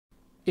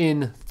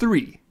in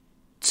 3,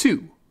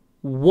 2,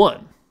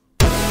 1.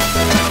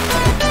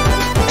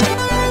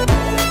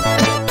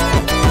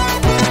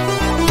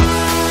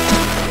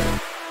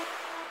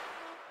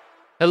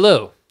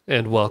 Hello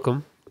and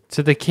welcome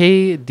to the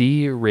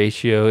KD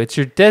Ratio. It's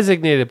your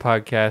designated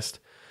podcast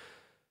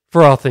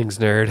for all things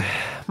nerd.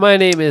 My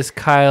name is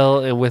Kyle,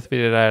 and with me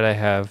tonight I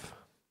have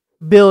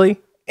Billy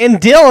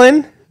and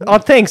Dylan. Oh,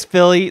 thanks,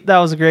 Billy. That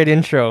was a great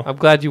intro. I'm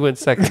glad you went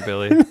second,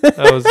 Billy.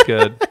 That was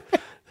good.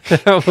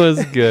 That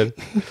was good.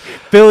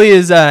 Billy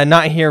is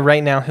not here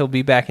right now. He'll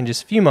be back in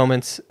just a few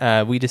moments.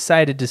 We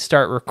decided to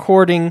start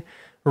recording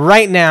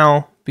right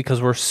now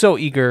because we're so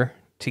eager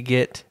to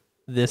get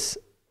this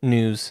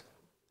news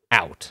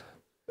out.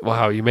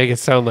 Wow, you make it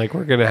sound like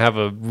we're going to have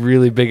a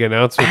really big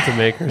announcement to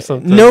make or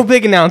something. No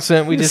big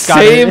announcement. We just got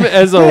Same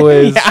as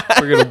always. Yeah.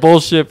 We're going to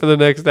bullshit for the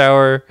next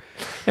hour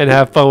and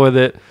have fun with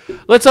it.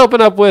 Let's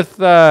open up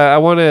with, I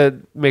want to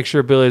make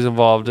sure Billy's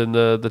involved in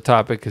the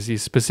topic because he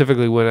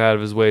specifically went out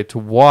of his way to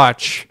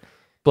watch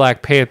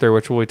Black Panther,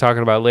 which we'll be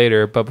talking about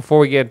later. But before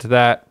we get into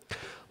that,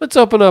 let's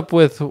open up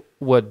with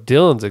what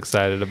Dylan's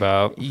excited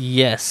about.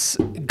 Yes.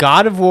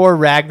 God of War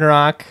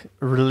Ragnarok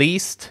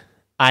released.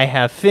 I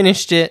have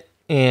finished it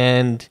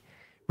and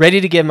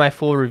ready to give my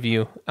full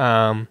review.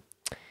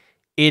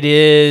 It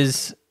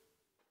is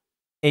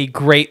a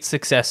great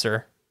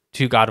successor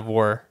to God of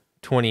War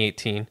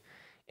 2018,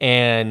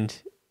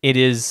 and it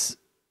is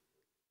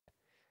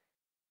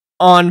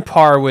on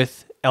par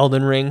with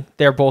Elden Ring.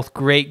 They're both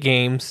great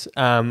games.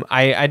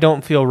 I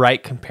don't feel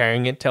right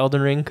comparing it to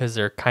Elden Ring because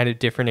they're kind of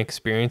different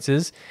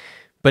experiences,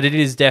 but it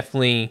is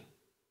definitely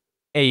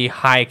a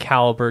high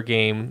caliber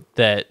game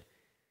that,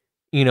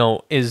 you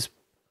know, is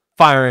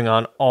firing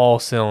on all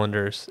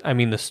cylinders. I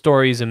mean, the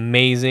story is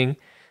amazing.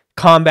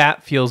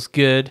 Combat feels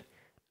good.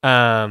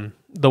 The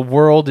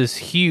world is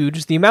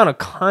huge. The amount of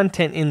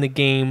content in the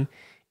game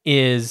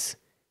is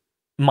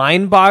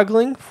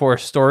mind-boggling for a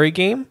story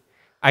game.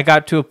 I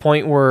got to a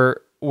point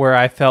where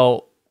I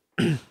felt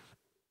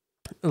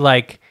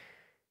like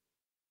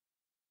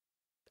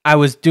I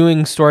was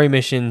doing story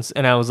missions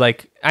and I was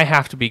like, I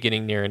have to be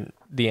getting near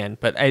the end,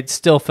 but it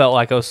still felt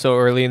like I was so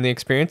early in the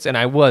experience, and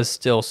I was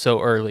still so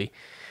early.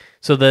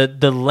 So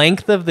the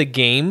length of the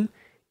game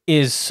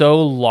is so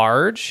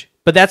large,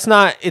 but it's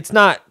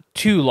not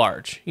too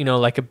large, you know,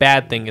 like a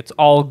bad thing. It's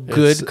all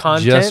good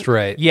content. Just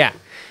right. Yeah.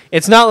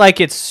 It's not like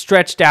it's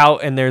stretched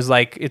out and there's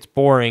like, it's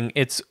boring.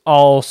 It's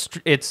all,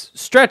 it's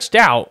stretched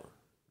out,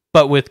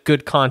 but with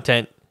good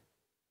content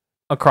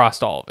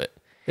across all of it.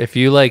 If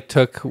you like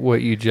took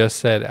what you just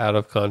said out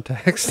of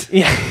context,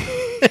 yeah,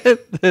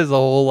 there's a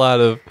whole lot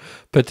of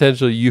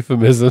potential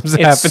euphemisms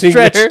happening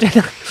there.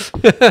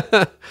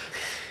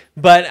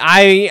 But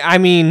I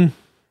mean,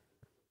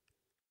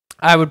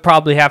 I would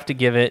probably have to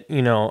give it,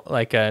 you know,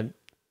 like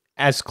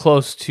as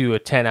close to a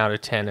 10 out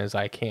of 10 as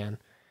I can.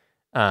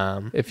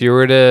 If you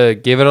were to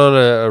give it on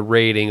a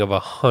rating of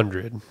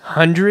 100.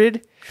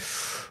 100?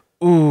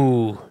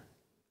 Ooh.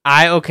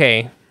 I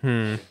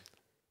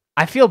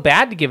feel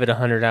bad to give it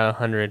 100 out of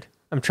 100.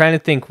 I'm trying to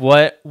think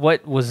what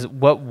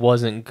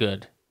wasn't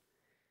good.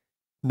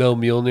 No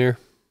Mjolnir.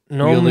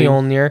 No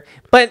Mjolnir.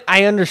 But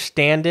I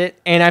understand it,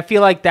 and I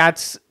feel like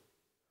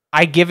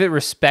I give it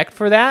respect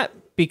for that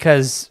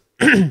because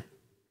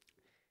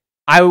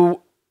I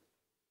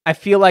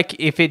feel like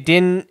if it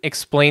didn't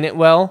explain it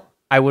well,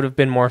 I would have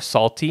been more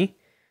salty,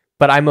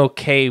 but I'm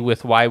okay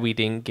with why we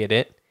didn't get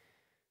it.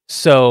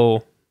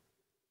 So,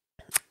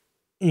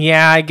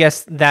 yeah, I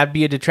guess that'd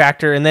be a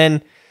detractor. And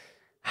then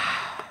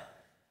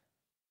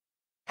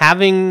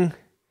having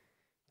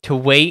to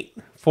wait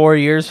 4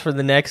 years for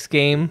the next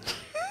game,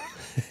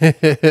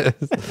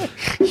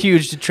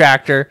 huge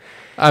detractor.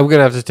 I'm going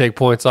to have to take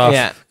points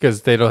off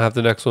because they don't have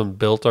the next one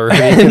built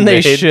already. And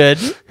they should.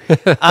 So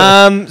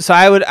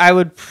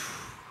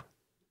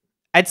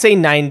I'd say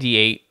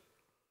 98.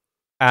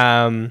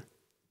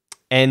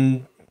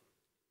 And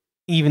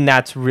even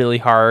that's really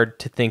hard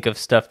to think of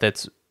stuff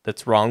that's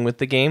wrong with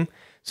the game.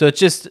 So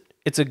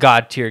it's a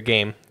God tier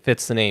game.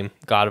 Fits the name,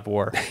 God of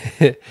War.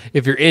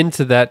 If you're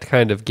into that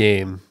kind of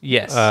game,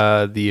 yes,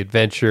 the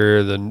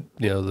adventure, the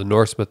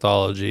Norse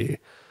mythology,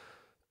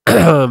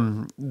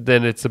 then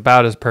it's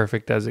about as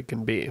perfect as it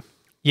can be.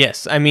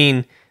 Yes, I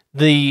mean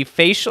the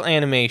facial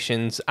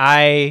animations,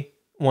 I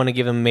want to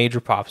give them major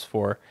props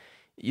for.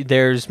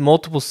 There's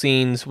multiple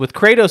scenes with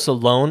Kratos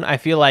alone. I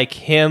feel like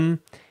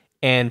him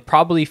and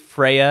probably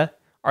Freya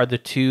are the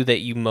two that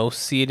you most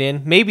see it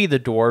in. Maybe the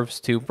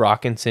dwarves too,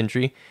 Brock and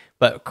Sindri.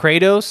 But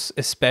Kratos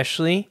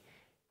especially,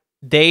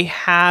 they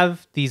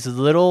have these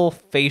little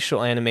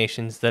facial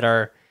animations that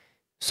are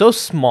so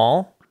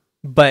small,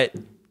 but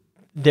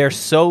they're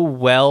so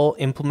well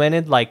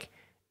implemented. Like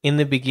in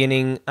the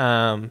beginning,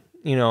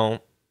 Kratos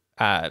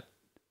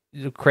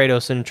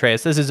and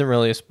Atreus, this isn't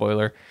really a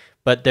spoiler,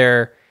 but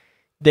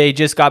they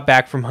just got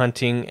back from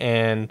hunting,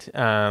 and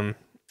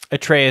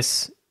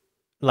Atreus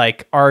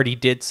already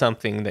did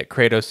something that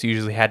Kratos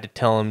usually had to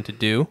tell him to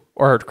do,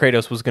 or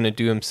Kratos was going to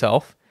do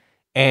himself.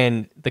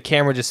 And the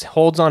camera just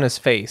holds on his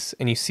face,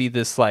 and you see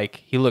this,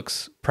 he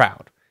looks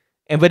proud.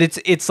 but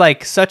it's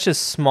like such a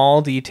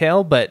small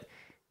detail, but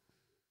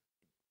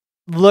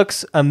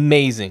looks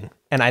amazing.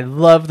 And I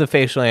love the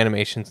facial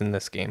animations in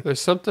this game.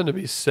 There's something to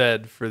be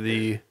said for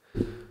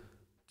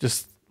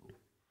just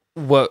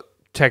what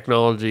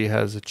technology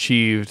has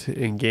achieved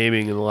in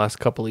gaming in the last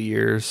couple of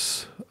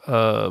years.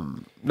 Not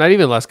even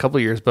the last couple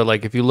of years, but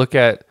like if you look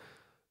at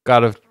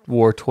God of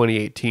War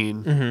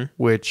 2018,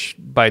 which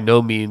by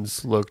no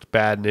means looked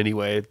bad in any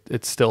way,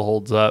 it still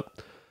holds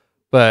up.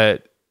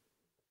 But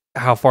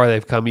how far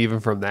they've come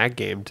even from that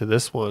game to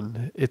this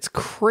one, it's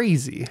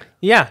crazy.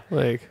 Yeah.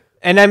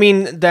 And I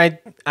mean,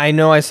 I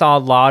know I saw a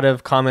lot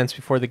of comments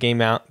before the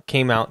game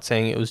came out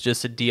saying it was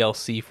just a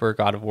DLC for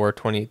God of War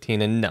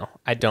 2018, and no,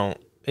 I don't.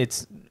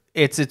 It's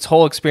its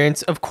whole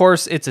experience. Of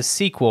course, it's a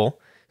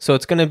sequel, so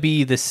it's going to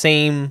be the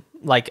same,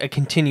 like a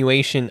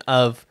continuation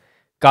of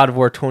God of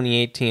War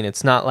 2018.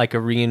 It's not like a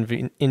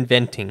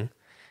reinventing.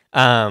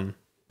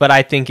 But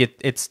I think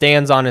it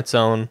stands on its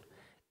own,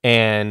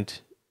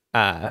 and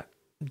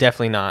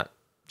definitely not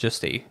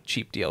just a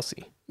cheap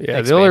DLC. Yeah,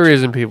 expansion. The only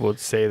reason people would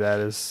say that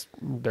is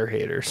they're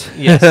haters.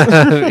 Yes.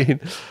 I mean,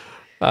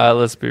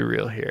 let's be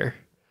real here.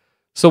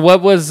 So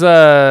what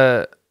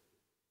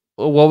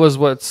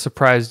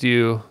surprised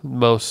you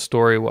most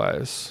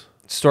story-wise?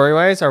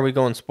 Story-wise, are we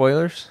going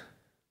spoilers?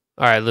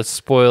 All right, let's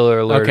spoiler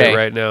alert it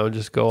right now and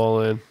just go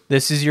all in.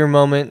 This is your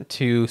moment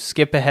to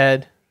skip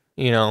ahead.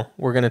 You know,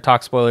 we're going to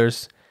talk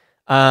spoilers.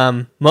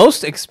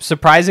 Most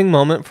surprising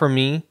moment for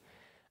me,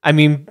 I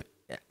mean,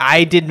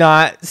 I did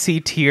not see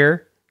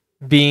Tyr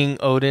being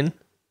Odin.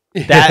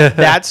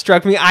 That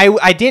struck me.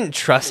 I didn't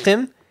trust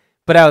him,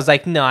 but I was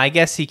like, no, I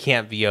guess he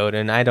can't be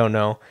Odin. I don't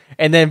know.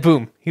 And then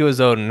boom, he was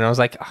Odin. And I was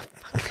like, oh,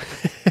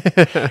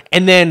 fuck.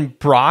 And then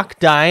Brock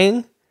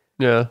dying.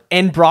 Yeah.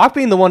 And Brock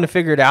being the one to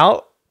figure it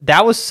out.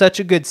 That was such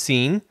a good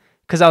scene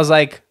because I was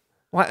like,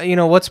 what,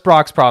 what's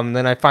Brock's problem? And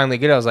then I finally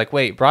get it. I was like,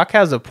 wait, Brock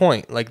has a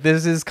point. Like,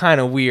 this is kind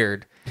of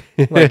weird.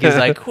 Like, he's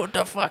like, what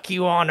the fuck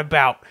you on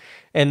about?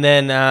 And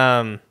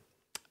then,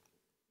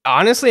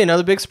 honestly,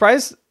 another big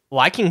surprise,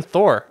 liking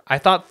Thor. I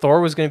thought Thor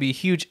was going to be a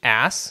huge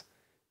ass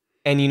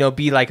and,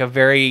 be like a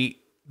very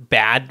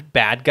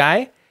bad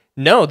guy.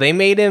 No, they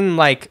made him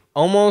like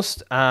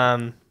almost,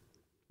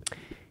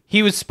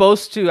 he was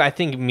supposed to, I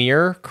think,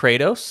 mirror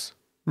Kratos.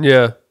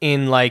 Yeah.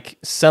 In like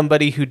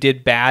somebody who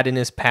did bad in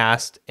his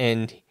past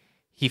and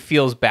he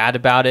feels bad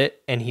about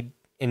it and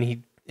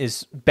he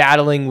is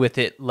battling with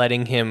it,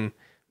 letting him,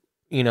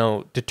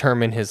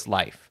 determine his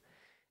life.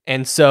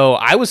 And so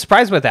I was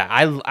surprised by that.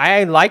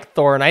 I liked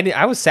Thor, and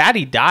I was sad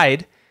he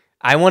died.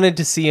 I wanted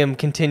to see him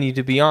continue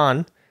to be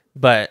on,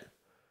 but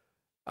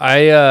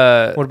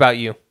what about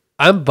you?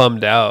 I'm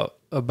bummed out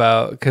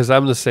because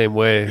I'm the same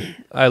way.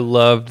 I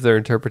loved their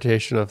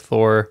interpretation of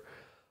Thor.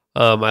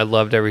 I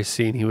loved every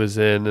scene he was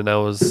in, and I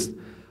was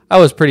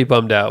pretty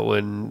bummed out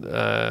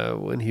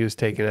when he was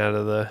taken out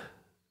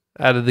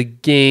of the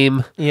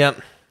game.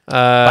 Yep.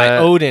 By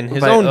Odin,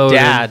 his own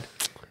dad.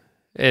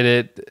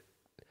 And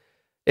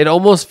it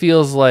almost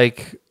feels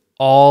like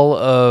all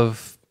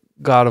of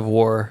God of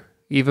War,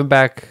 even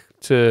back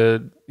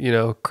to,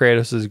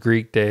 Kratos'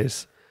 Greek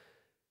days,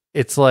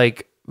 it's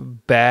like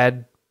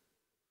bad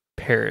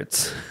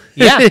parents.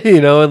 Yeah.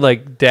 And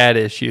like dad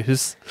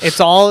issues. It's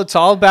all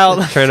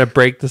about trying to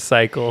break the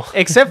cycle.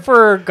 Except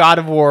for God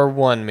of War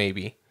 1,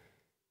 maybe.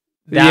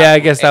 I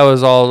guess that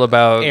was all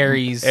about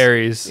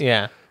Ares.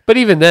 Yeah. But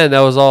even then,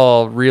 that was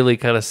all really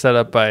kind of set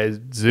up by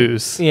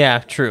Zeus. Yeah,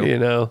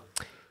 true.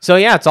 So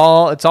yeah, it's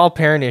all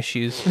parent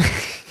issues.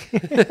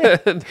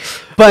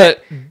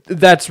 but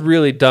that's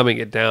really dumbing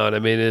it down. I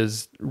mean, it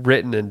is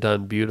written and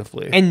done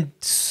beautifully. And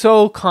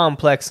so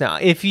complex now.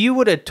 If you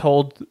would have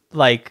told,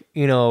 like,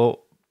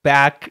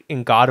 back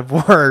in God of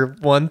War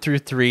 1 through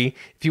 3,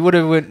 if you would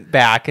have went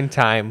back in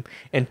time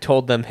and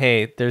told them,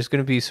 hey, there's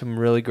going to be some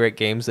really great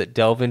games that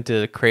delve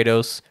into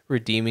Kratos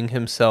redeeming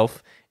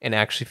himself and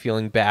actually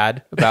feeling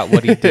bad about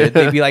what he did,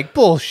 they'd be like,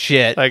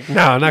 bullshit. Like,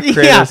 no, not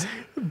Kratos. Yeah,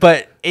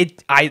 but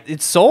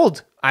it's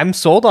sold. I'm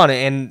sold on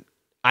it, and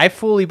I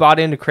fully bought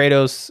into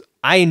Kratos.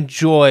 I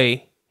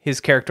enjoy his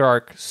character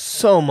arc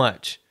so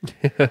much.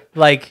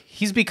 Like,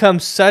 he's become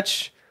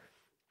such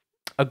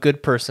a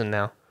good person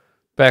now.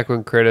 Back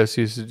when Kratos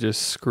used to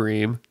just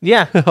scream.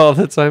 Yeah. All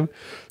the time.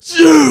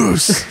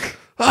 Zeus,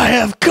 I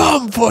have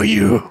come for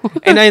you.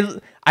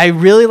 And I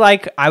really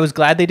I was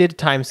glad they did a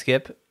time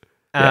skip.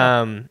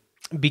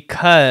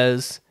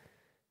 Because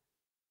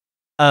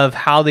of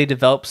how they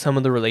develop some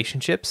of the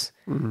relationships.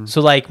 Mm-hmm.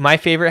 So like my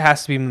favorite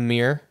has to be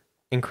Mimir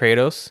and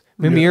Kratos.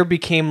 Mimir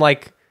became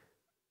like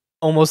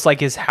almost like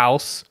his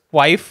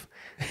housewife.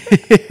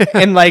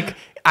 And like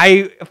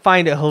I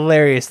find it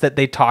hilarious that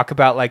they talk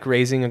about like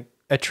raising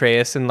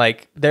Atreus, and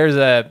like there's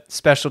a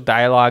special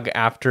dialogue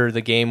after the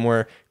game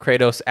where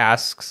Kratos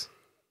asks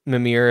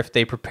Mimir if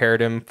they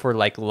prepared him for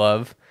like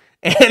love.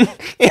 And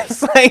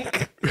it's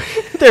like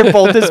they're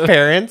both his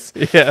parents.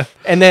 Yeah.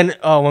 And then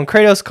when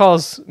Kratos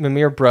calls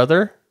Mimir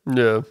brother,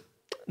 yeah,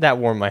 that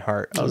warmed my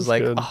heart. I was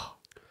like, good. Oh.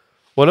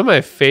 One of my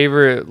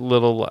favorite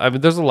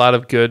there's a lot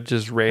of good,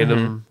 just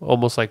random,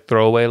 almost like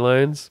throwaway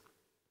lines.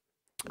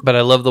 But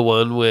I love the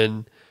one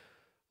when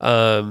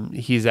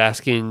he's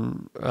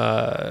asking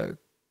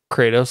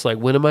Kratos, like,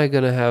 when am I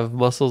gonna have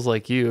muscles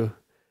like you?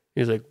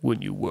 He's like,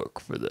 when you work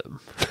for them.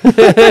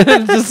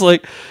 Just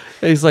like,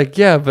 he's like,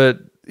 yeah, but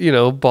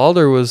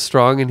Baldur was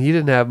strong and he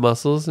didn't have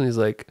muscles, and he's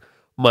like,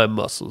 my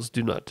muscles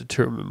do not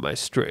determine my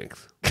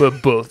strength,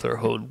 but both are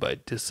honed by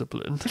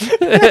discipline.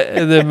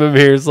 And then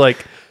Mimir's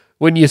like,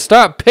 when you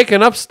start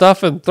picking up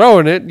stuff and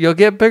throwing it, you'll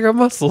get bigger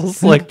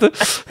muscles. Like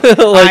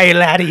Aye,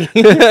 laddie.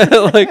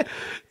 Like,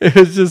 it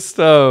was just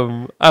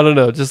I don't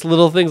know, just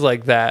little things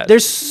like that.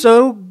 There's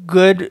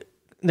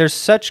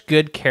such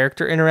good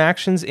character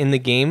interactions in the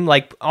game,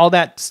 like all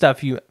that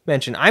stuff you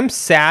mentioned. I'm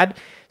sad.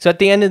 So at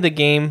the end of the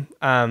game,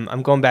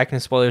 I'm going back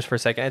into spoilers for a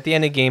second. At the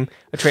end of the game,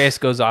 Atreus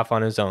goes off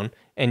on his own,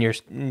 and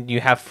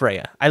you have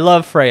Freya. I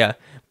love Freya,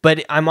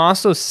 but I'm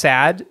also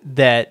sad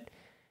that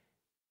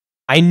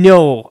I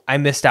know I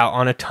missed out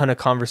on a ton of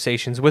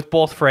conversations with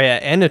both Freya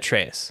and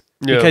Atreus.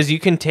 Yeah. Because you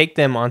can take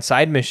them on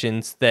side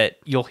missions that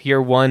you'll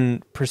hear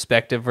one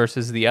perspective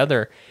versus the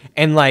other.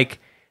 And like,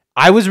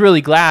 I was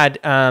really glad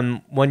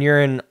when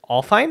you're in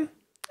Alfheim,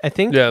 I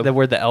think,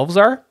 where the elves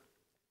are,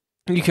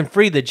 you can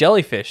free the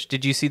jellyfish.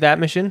 Did you see that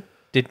mission?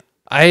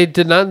 I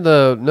did not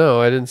no,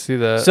 I didn't see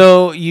that.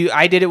 So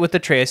I did it with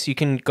Atreus. You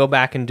can go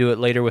back and do it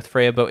later with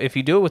Freya, but if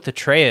you do it with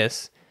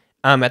Atreus,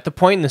 at the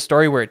point in the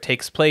story where it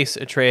takes place,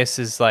 Atreus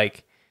is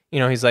like,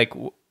 he's like,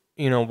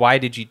 why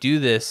did you do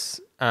this?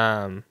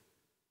 You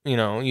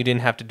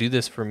didn't have to do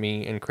this for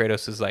me. And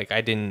Kratos is like,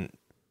 I didn't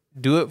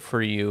do it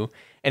for you.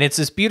 And it's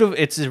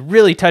it's a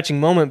really touching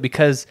moment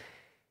because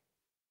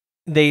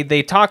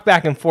they talk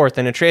back and forth,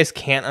 and Atreus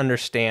can't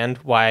understand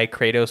why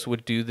Kratos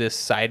would do this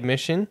side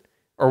mission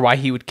or why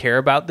he would care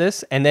about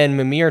this. And then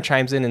Mimir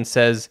chimes in and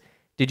says,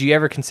 did you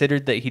ever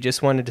consider that he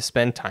just wanted to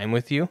spend time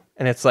with you?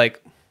 And it's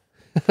like,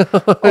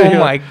 oh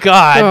my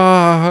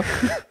God.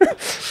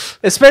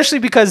 Especially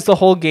because the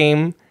whole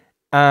game,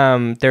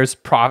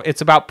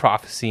 it's about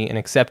prophecy and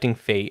accepting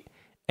fate,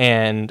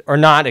 or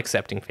not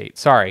accepting fate,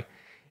 sorry.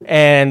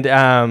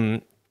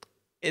 And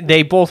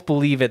they both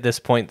believe at this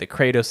point that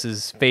Kratos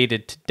is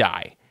fated to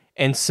die.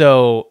 And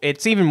so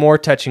it's even more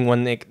touching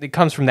when it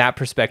comes from that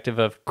perspective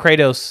of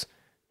Kratos,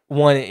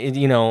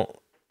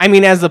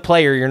 as the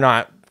player, you're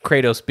not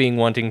Kratos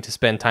wanting to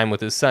spend time with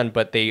his son,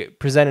 but they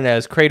present it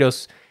as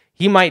Kratos,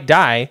 he might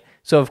die,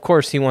 so of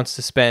course he wants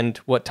to spend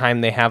what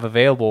time they have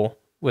available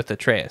with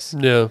Atreus.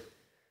 Yeah.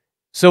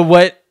 So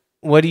what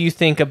do you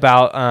think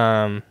about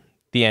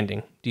the ending?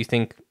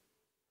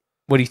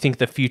 What do you think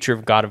the future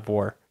of God of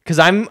War? Because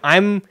I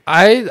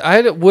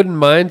wouldn't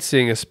mind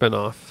seeing a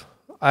spinoff.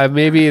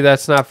 Maybe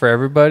that's not for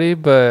everybody,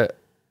 but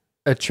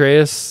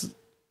Atreus,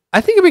 I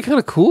think it'd be kind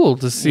of cool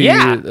to see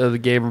the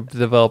game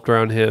developed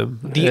around him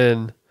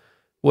and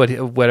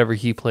whatever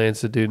he plans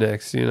to do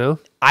next.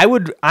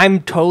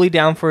 I'm totally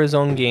down for his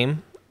own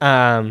game.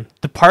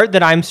 The part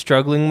that I'm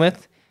struggling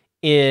with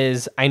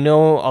is I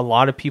know a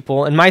lot of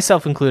people, and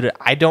myself included,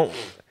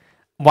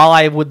 while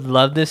I would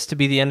love this to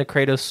be the end of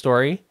Kratos'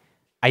 story,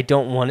 I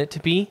don't want it to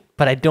be,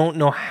 but I don't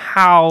know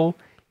how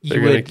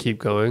you would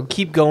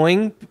keep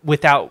going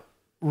without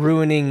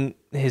ruining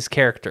his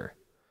character.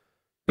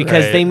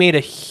 Because they made a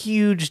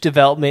huge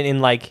development in,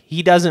 like,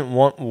 he doesn't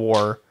want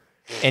war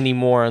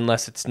anymore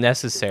unless it's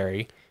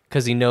necessary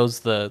because he knows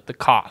the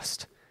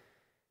cost.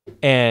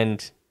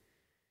 And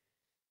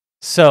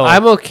so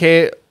I'm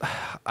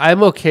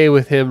okay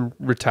with him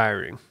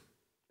retiring.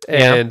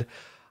 And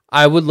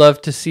I would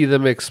love to see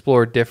them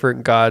explore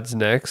different gods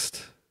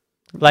next.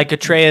 Like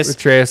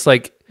Atreus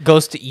like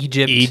goes to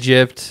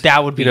Egypt.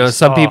 That would be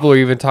some people are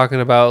even talking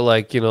about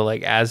like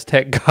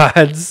Aztec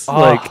gods.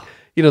 Like,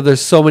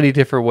 there's so many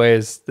different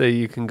ways that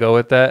you can go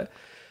with that.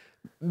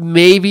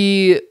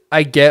 Maybe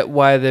I get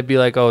why they'd be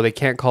like, oh, they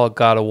can't call it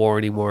God of War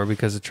anymore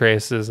because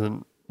Atreus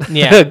isn't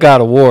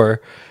God of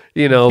War.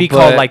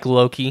 Called like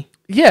Loki.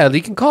 Yeah,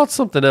 you can call it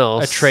something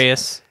else.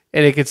 Atreus.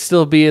 And it could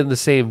still be in the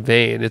same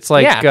vein. It's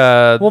like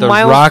the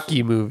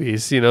Rocky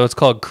movies. It's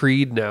called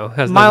Creed now.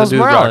 Has Miles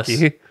nothing to do with Morales.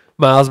 Rocky.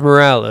 Miles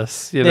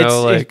Morales.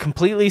 It's a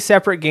completely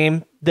separate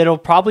game that'll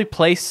probably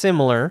play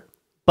similar,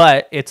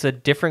 but it's a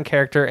different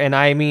character. And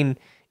I mean,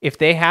 if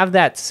they have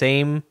that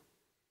same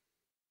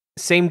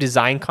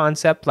design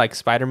concept like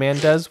Spider-Man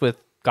does with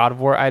God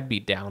of War, I'd be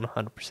down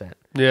 100%.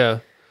 Yeah.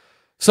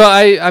 So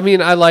I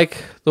mean, I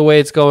like the way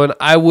it's going.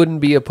 I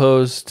wouldn't be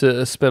opposed to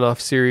a spinoff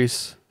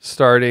series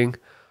starting.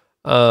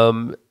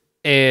 And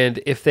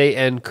if they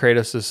end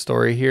Kratos'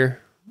 story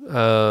here,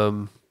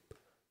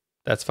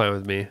 that's fine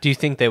with me. Do you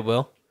think they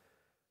will?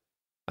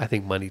 I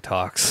think money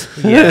talks.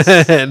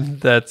 Yes. And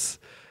that's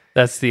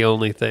the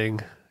only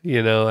thing,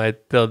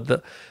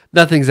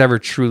 nothing's ever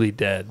truly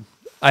dead.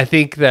 I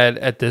think that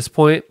at this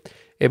point,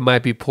 it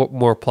might be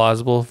more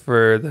plausible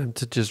for them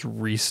to just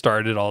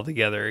restart it all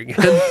together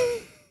again.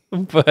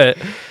 But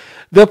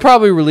they'll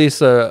probably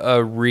release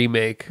a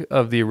remake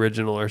of the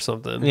original or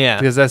something. Yeah.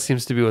 Because that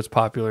seems to be what's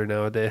popular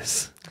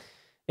nowadays.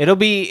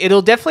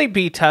 It'll definitely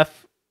be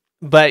tough,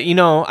 but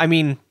I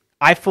mean,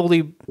 I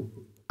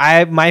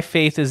my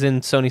faith is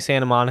in Sony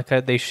Santa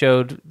Monica. They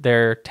showed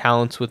their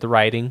talents with the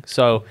writing.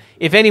 So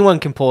if anyone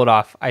can pull it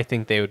off, I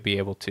think they would be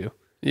able to.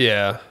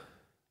 Yeah.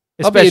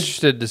 I'll be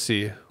interested to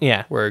see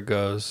where it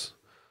goes.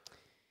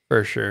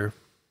 For sure.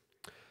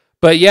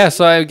 But yeah,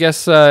 so I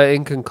guess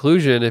in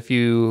conclusion, if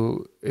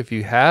you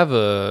have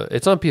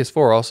it's on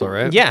PS4 also,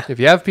 right? Yeah. If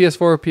you have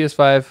PS4 or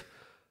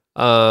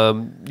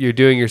PS5, you're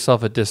doing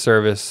yourself a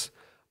disservice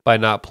by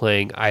not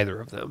playing either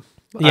of them.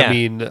 Yeah. I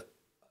mean,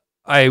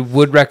 I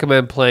would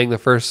recommend playing the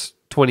first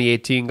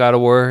 2018 God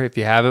of War if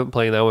you haven't,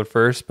 playing that one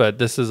first, but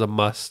this is a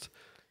must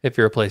if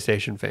you're a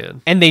PlayStation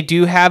fan. And they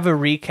do have a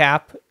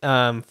recap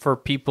for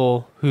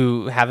people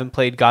who haven't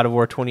played God of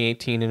War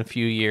 2018 in a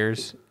few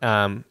years.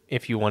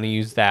 If you want to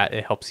use that,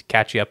 it helps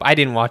catch you up. I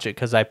didn't watch it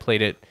because I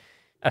played it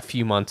a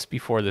few months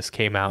before this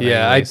came out.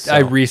 Yeah, anyways, I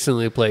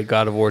recently played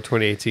God of War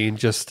 2018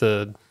 just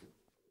to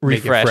make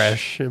it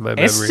fresh in my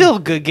memory. It's still a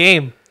good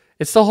game.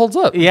 It still holds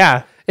up.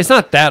 Yeah. It's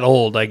not that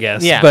old, I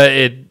guess. Yeah. But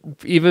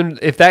even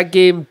if that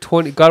game,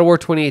 God of War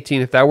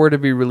 2018, if that were to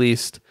be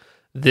released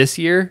this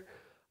year,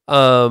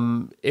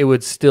 it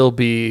would still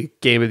be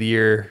Game of the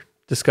Year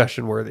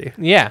discussion worthy.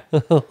 Yeah.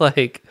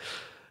 Like,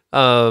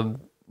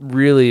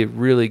 really,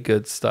 really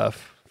good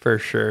stuff for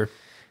sure.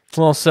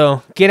 Well,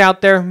 so get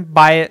out there,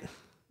 buy it.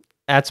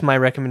 That's my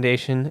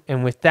recommendation.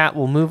 And with that,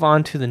 we'll move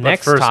on to the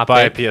next first, topic.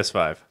 buy a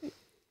PS5.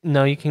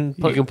 No, you can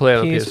play it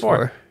on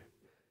PS4.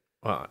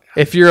 Well,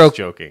 if you're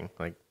joking,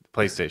 like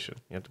PlayStation,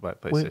 you have to buy a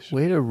PlayStation.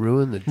 Way to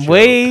ruin the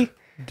joke,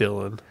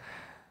 Dylan.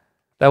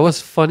 That was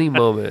funny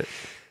moment.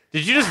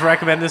 Did you just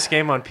recommend this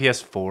game on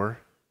PS4?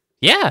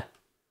 Yeah.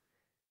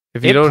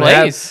 If you don't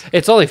have,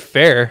 it's only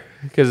fair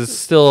because it's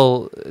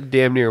still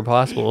damn near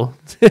impossible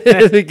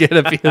to get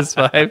a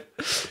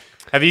PS5.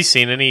 Have you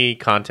seen any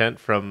content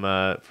from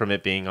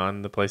it being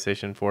on the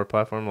PlayStation 4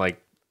 platform,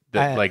 like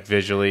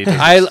visually?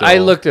 I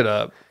looked it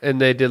up and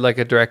they did like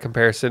a direct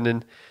comparison,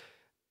 and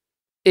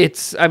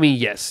it's, I mean,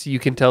 yes, you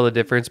can tell the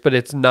difference, but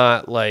it's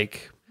not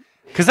like,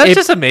 because that's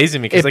just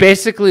amazing. Because it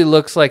basically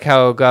looks like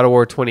how God of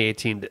War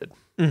 2018 did,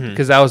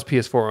 because that was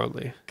PS4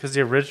 only. Because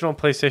the original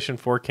PlayStation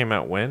 4 came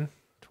out when?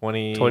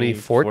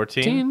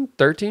 2014?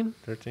 13?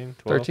 13,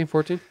 12? 13,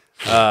 14?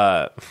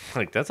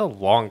 Like that's a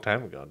long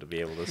time ago to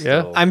be able to.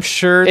 Yeah, still... I'm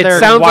sure it there's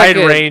sounds wide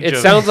like range. It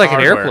sounds like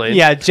an airplane.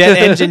 Yeah, jet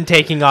engine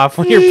taking off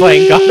when you're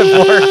playing God of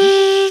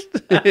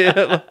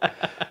War.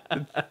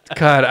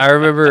 God, I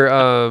remember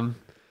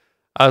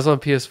I was on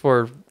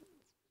PS4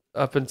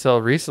 up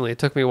until recently. It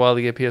took me a while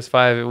to get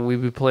PS5, and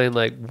we'd be playing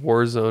like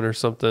Warzone or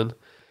something,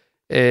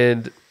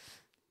 and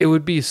it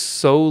would be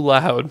so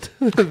loud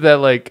that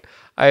like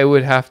I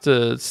would have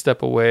to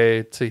step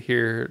away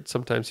to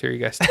sometimes hear you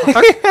guys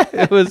talk.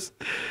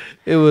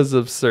 It was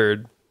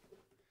absurd.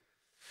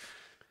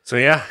 So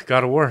yeah,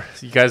 God of War.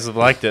 You guys have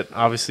liked it.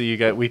 Obviously,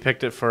 we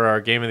picked it for our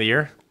game of the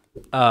year.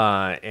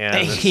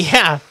 And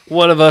yeah,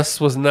 one of us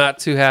was not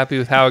too happy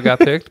with how it got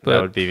picked, but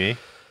that would be me.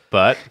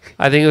 But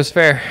I think it was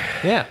fair.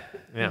 Yeah.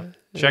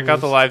 Check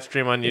out the live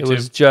stream on YouTube. It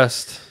was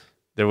just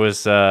there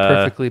was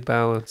perfectly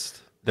balanced.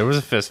 There was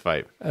a fist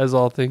fight, as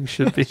all things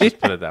should be. Just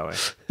put it that way.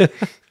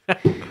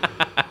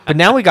 But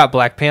now we got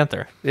Black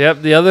Panther.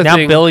 Yep. The other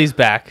thing Billy's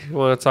back. I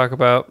want to talk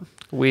about.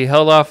 We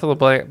held off on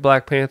the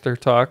Black Panther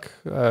talk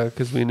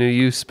because we knew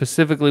you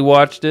specifically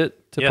watched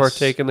it to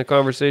partake in the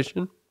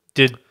conversation.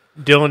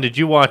 Dylan, did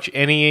you watch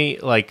any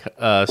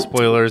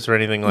spoilers or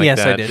anything like that? Yes,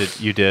 I did.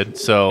 You did.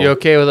 So you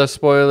okay with us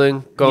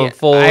spoiling going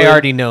forward? I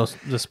already know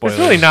the spoilers.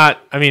 It's really not.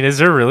 I mean, is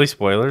there really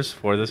spoilers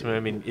for this?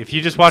 I mean, if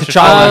you just watch it,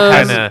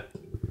 kind of.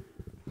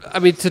 I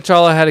mean,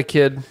 T'Challa had a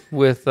kid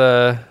with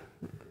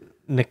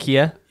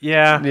Nakia.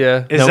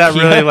 Yeah. Is that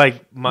really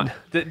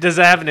does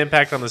that have an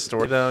impact on the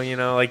story though? You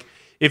know, like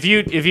if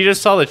you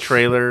just saw the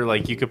trailer,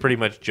 like you could pretty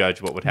much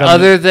judge what would happen.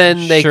 Other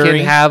than they can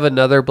have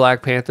another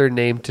Black Panther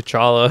named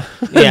T'Challa.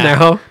 Yeah.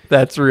 Now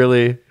that's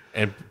really.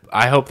 And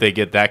I hope they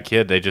get that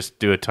kid. They just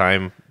do a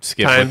time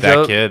skip with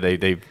that kid.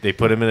 They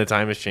put him in a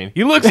time machine.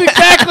 He looks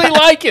exactly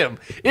like him.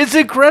 It's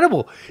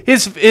incredible.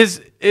 His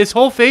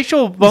whole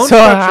facial bone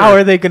structure. How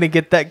are they going to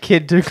get that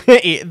kid to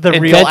the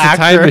real actor?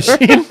 Time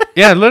machine.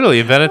 Yeah, literally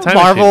invent a time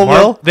Marvel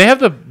machine. will. They have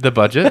the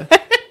budget.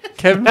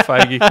 Kevin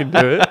Feige can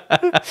do it.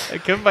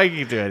 Kevin Feige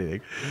can do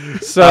anything.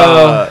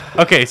 So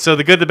okay, so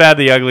the good, the bad,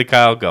 the ugly.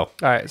 Kyle, go. All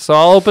right, so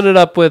I'll open it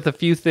up with a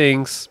few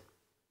things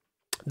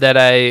that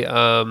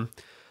I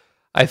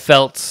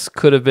felt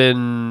could have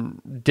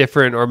been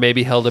different or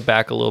maybe held it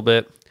back a little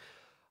bit.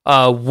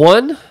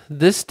 One,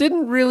 this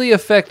didn't really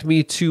affect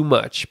me too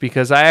much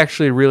because I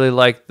actually really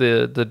liked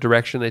the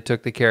direction they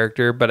took the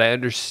character, but I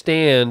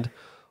understand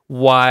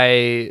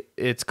why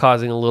it's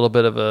causing a little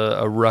bit of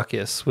a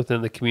ruckus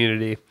within the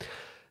community.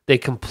 They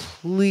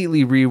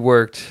completely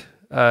reworked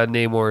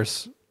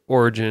Namor's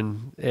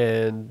origin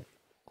and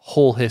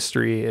whole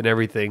history and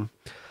everything.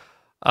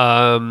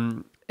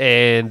 And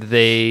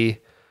they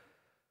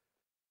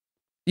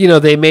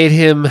made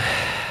him,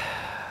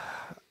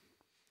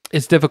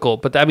 it's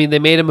difficult, but I mean, they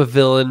made him a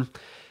villain,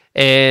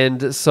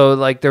 And so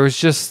like there was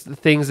just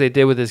things they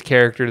did with his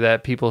character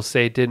that people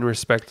say didn't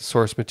respect the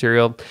source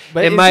material.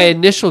 But and my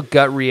initial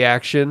gut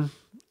reaction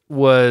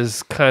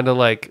was kind of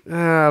like,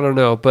 I don't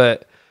know,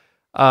 but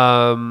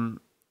I've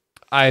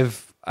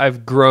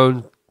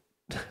grown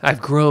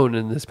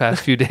in this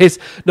past few days.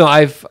 No,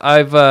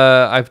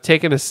 I've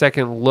taken a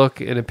second look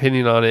and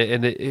opinion on it,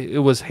 and it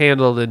was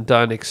handled and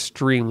done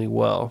extremely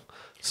well.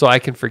 So I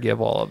can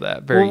forgive all of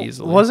that very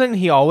easily. Wasn't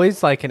he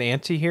always like an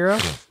anti-hero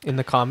in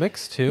the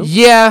comics too?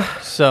 Yeah.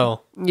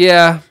 So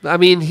yeah, I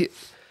mean,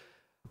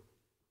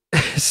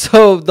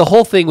 so the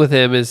whole thing with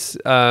him is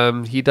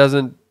he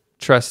doesn't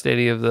trust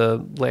any of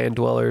the land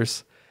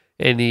dwellers,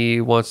 and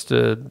he wants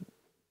to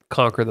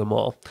conquer them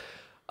all.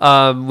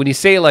 When you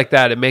say it like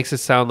that, it makes it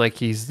sound like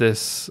he's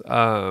this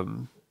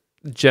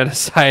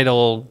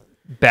genocidal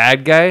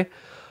bad guy.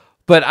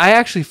 But I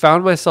actually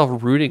found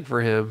myself rooting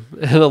for him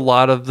in a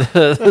lot of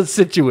the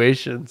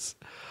situations,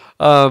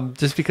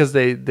 just because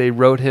they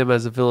wrote him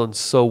as a villain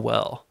so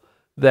well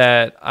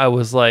that I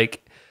was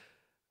like,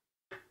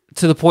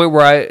 to the point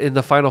where in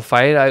the final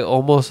fight,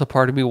 a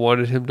part of me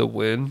wanted him to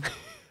win.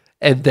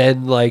 And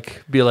then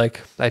like be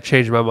like, I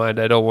changed my mind.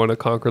 I don't want to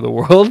conquer the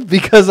world,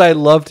 because I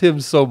loved him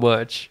so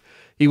much.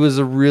 He was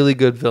a really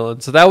good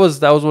villain. So that was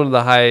one of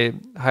the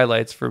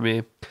highlights for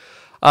me.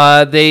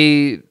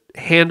 They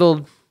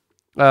handled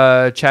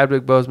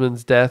Chadwick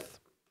Boseman's death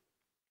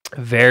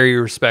very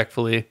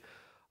respectfully.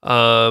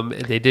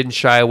 They didn't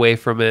shy away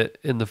from it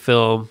in the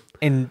film.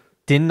 And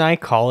didn't I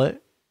call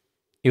it?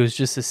 It was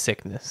just a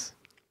sickness.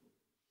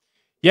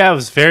 Yeah, it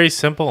was very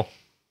simple.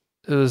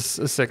 It was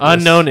a sickness.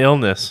 Unknown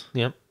illness.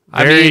 Yep.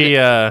 Very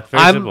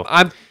simple.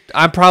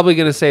 I'm probably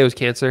gonna say it was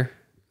cancer.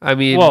 I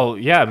mean, well,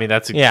 yeah. I mean,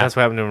 that's what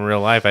happened to him in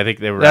real life. I think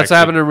they were. That's what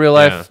happened in real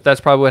life. Yeah. That's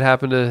probably what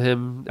happened to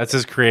him. That's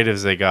as creative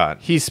as they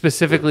got. He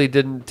specifically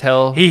didn't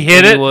tell. He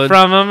hid it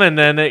from him, and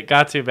then it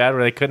got too bad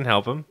where they couldn't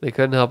help him. They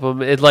couldn't help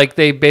him. It like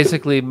they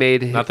basically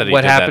made Not that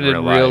what happened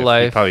in real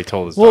life. He probably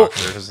told his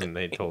doctors, and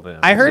they told him.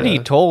 I heard he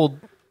told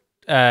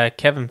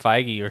Kevin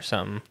Feige or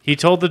something. He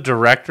told the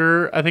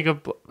director, I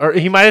think, or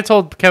he might have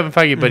told Kevin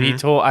Feige, but he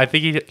told. I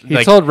think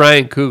he told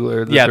Ryan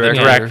Coogler. The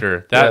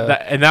director.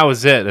 And that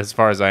was it, as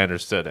far as I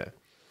understood it.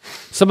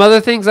 Some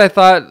other things I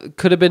thought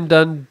could have been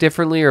done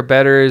differently or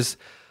better is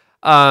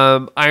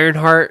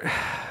Ironheart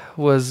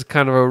was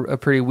kind of a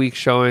pretty weak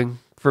showing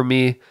for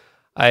me.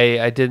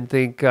 I didn't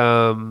think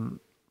that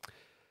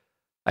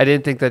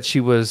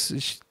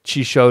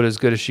she showed as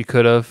good as she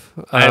could have.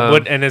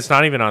 And it's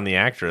not even on the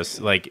actress.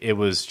 Like it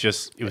was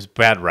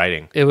bad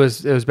writing. It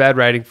was bad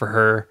writing for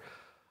her.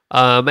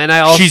 And I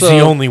also she's the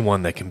only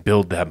one that can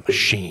build that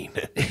machine,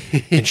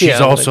 and she's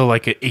also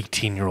like an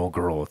 18-year-old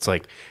girl. It's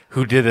like,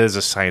 who did it as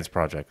a science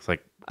project? It's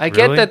like, I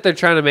get that they're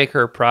trying to make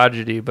her a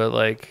prodigy, but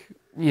like,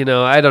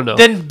 I don't know.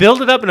 Then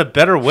build it up in a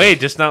better way,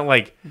 just not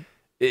like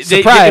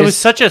it was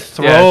such a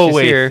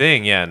throwaway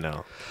thing. Yeah,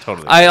 no,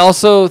 totally. I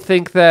also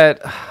think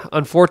that,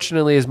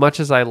 unfortunately, as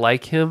much as I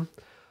like him,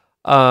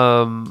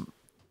 I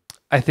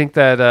think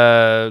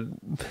that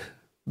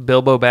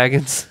Bilbo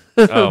Baggins.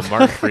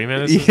 Martin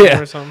Freeman is his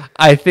name or something?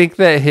 I think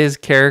that his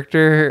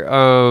character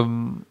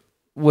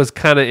was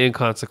kind of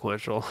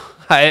inconsequential.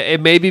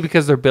 It may be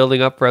because they're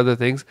building up for other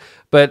things,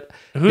 but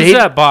who's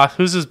that boss?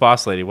 Who's his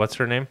boss lady? What's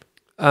her name?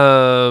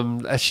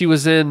 She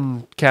was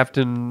in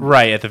Captain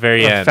at the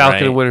very end,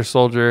 Falcon and Winter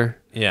Soldier.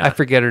 Yeah, I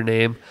forget her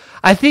name.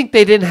 I think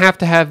they didn't have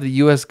to have the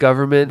U.S.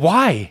 government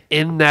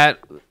in that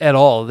at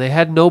all. They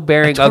had no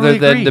bearing other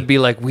than to be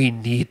like, we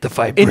need the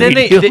vibranium.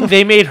 And then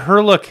they made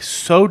her look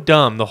so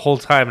dumb the whole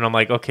time, and I'm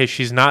like, okay,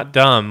 she's not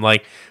dumb.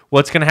 Like,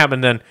 what's gonna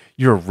happen then?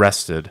 You're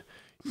arrested.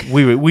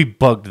 We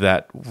bugged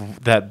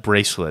that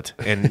bracelet,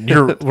 and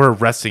we're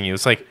arresting you.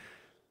 It's like,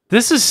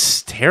 this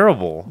is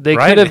terrible. They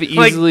could have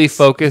easily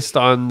focused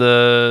on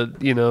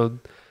the,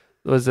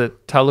 was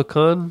it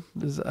Talokan?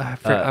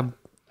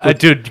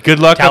 Dude, good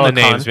luck on the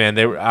names, man.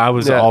 I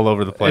was all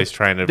over the place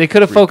trying to. They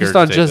could have focused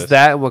on just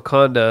that in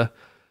Wakanda,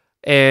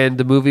 and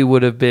the movie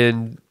would have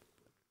been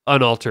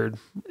unaltered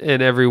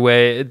in every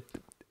way.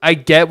 I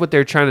get what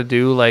they're trying to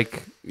do.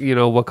 Like,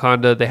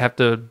 Wakanda, they have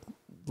to,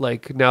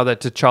 like, now that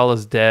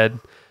T'Challa's dead,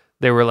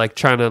 they were like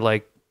trying to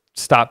like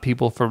stop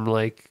people from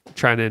like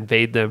trying to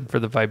invade them for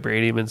the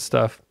vibranium and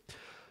stuff.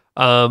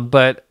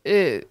 But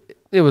it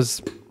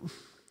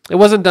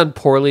wasn't done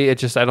poorly. It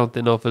just, I don't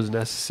know if it was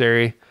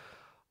necessary.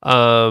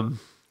 What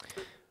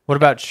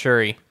about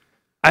Shuri?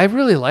 I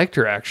really liked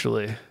her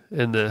actually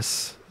in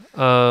this.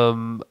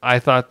 I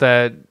thought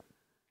that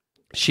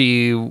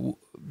she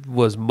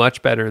was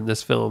much better in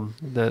this film.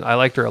 I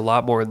liked her a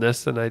lot more in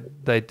this than I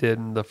did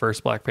in the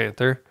first Black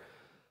Panther.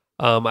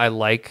 I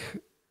like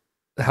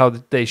how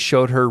they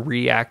showed her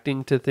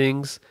reacting to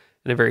things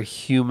in a very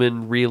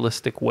human,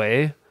 realistic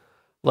way.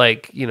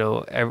 Like,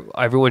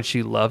 everyone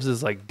she loves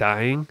is like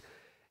dying,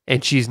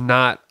 and she's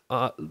not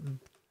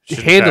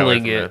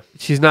handling it.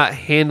 She's not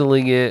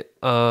handling it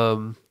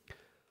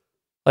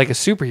like a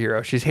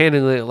superhero. She's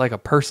handling it like a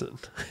person,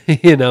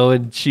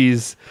 and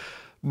she's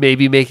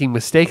maybe making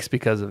mistakes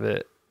because of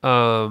it.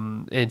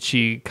 And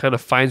she kind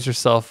of finds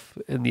herself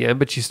in the end,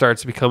 but she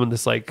starts becoming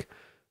this like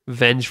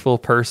vengeful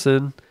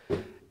person.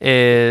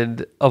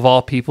 And of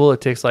all people, it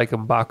takes like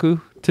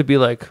M'Baku to be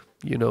like,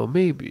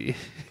 maybe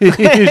you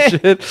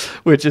should,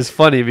 which is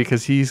funny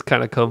because he's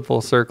kind of come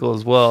full circle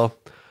as well.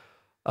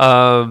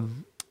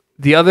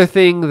 The other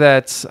thing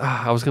that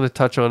I was going to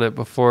touch on it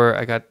before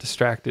I got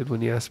distracted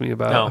when you asked me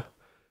about.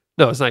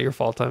 No, it's not your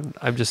fault.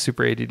 I'm just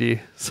super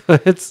ADD. So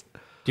it's.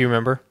 Do you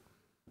remember?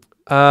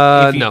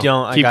 If you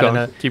don't, keep I gotta going.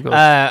 know. Keep going.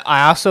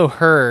 I also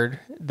heard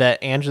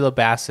that Angela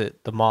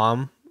Bassett, the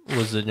mom,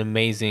 was an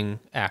amazing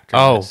actor.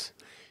 in Oh. this.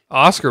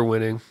 Oscar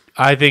winning.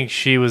 I think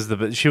she was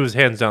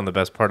hands down the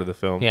best part of the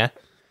film. Yeah.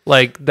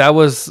 Like that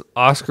was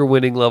Oscar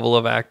winning level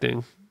of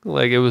acting.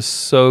 Like it was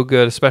so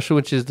good, especially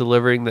when she's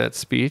delivering that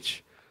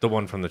speech. The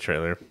one from the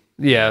trailer.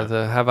 Yeah,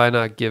 the have I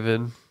not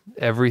given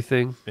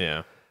everything?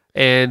 Yeah.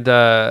 And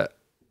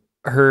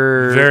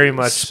her Very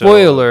much so.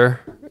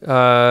 spoiler.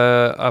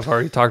 I've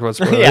already talked about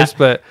spoilers, Yeah.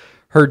 but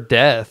her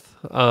death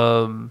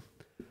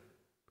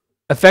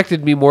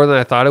affected me more than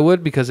I thought it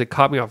would because it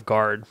caught me off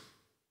guard.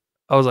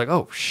 I was like,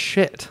 "Oh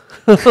shit!"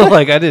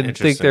 Like I didn't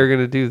think they were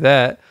gonna do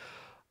that.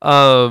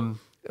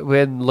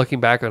 When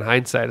looking back on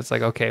hindsight, it's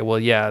like, okay, well,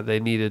 yeah, they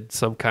needed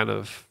some kind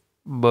of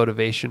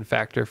motivation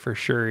factor for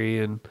Shuri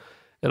and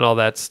all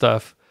that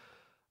stuff.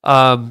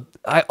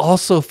 I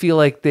also feel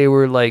like they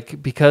were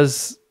like,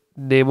 because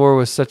Namor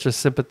was such a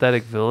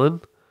sympathetic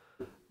villain,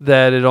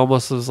 that it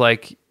almost was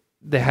like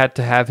they had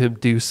to have him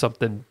do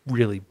something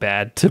really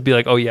bad to be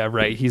like, oh yeah,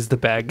 right, he's the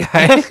bad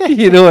guy.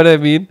 You know what I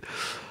mean?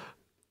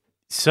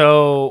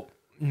 So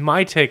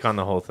my take on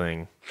the whole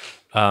thing,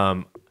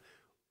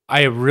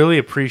 I really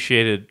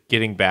appreciated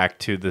getting back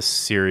to the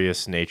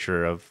serious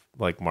nature of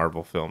like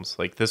Marvel films.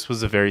 Like this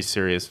was a very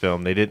serious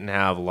film. They didn't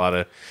have a lot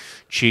of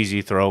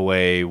cheesy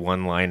throwaway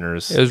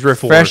one-liners. It was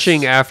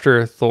refreshing forced.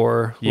 after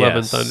Thor: Love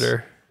and Yes.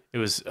 Thunder. It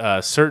was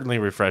certainly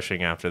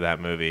refreshing after that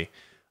movie.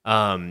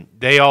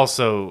 They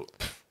also,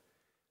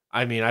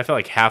 I mean, I felt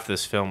like half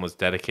this film was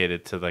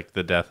dedicated to like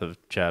the death of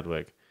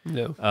Chadwick.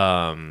 No.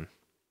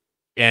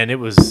 And it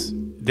was,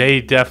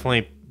 they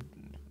definitely,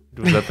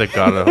 was that the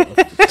god of,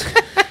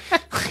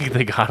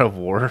 the god of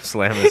war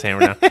slamming his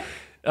hammer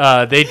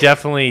down? They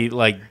definitely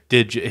like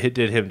did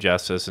him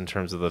justice in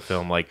terms of the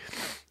film. Like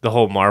the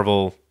whole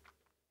Marvel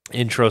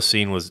intro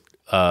scene was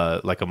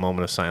like a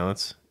moment of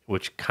silence,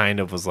 which kind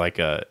of was like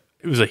it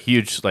was a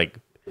huge like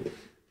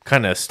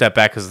kind of step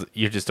back because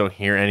you just don't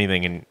hear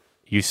anything and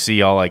you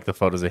see all like the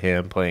photos of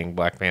him playing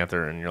Black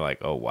Panther and you're like,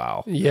 oh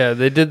wow. Yeah,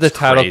 they did the It's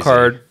title crazy.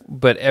 card,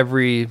 but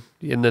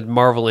in the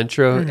Marvel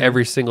intro,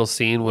 every single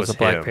scene was a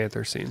Black him.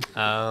 Panther scene.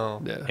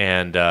 Oh. Yeah.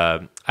 And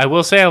I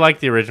will say I like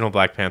the original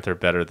Black Panther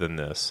better than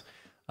this.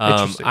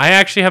 Interesting. I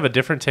actually have a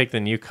different take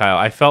than you, Kyle.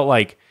 I felt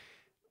like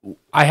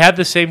I had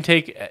the same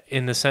take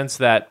in the sense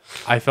that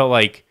I felt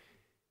like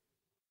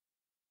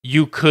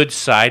you could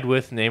side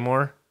with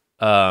Namor.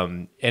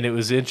 And it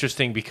was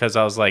interesting because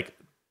I was like,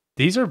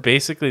 these are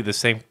basically the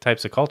same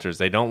types of cultures.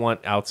 They don't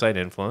want outside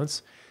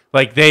influence.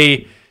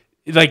 They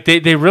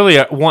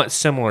really want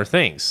similar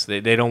things.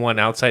 They don't want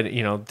outside,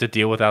 to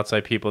deal with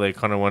outside people. They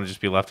kind of want to just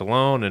be left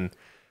alone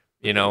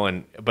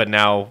but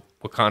now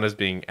Wakanda's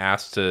being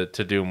asked to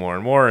do more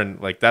and more, and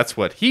like that's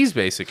what he's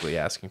basically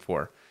asking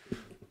for.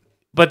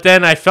 But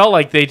then I felt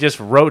like they just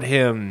wrote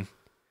him.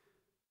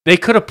 They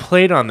could have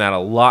played on that a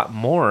lot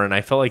more, and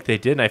I felt like they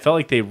didn't. I felt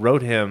like they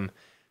wrote him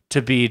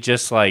to be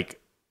just like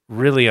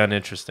really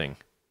uninteresting.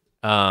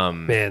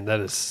 Man, that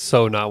is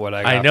so not what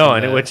I got. I know, from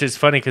and that. which is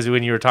funny because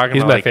when you were talking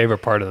He's about my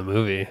favorite part of the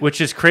movie.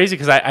 which is crazy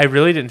because I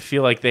really didn't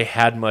feel like they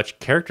had much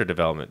character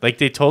development. Like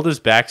they told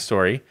his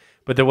backstory,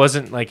 but there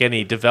wasn't like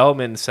any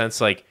development in the sense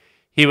like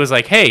he was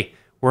like, "Hey,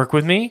 work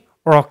with me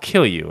or I'll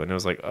kill you," and it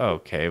was like, oh,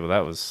 "Okay, well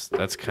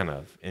that's kind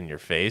of in your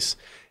face,"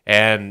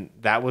 and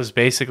that was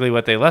basically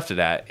what they left it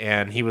at.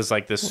 And he was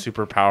like this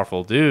super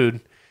powerful dude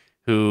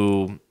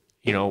who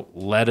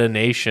led a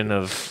nation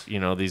of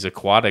these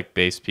aquatic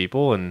based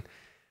people and.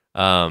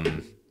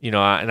 And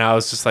I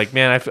was just like,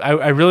 man,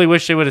 I really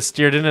wish they would have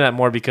steered into that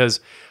more because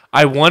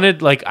I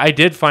wanted, like, I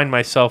did find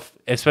myself,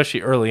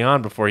 especially early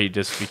on before he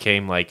just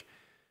became like,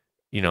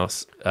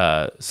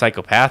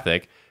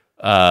 psychopathic,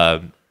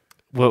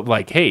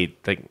 like, hey,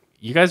 like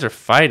you guys are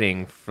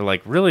fighting for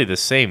like really the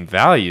same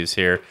values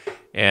here.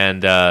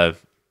 And,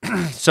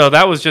 so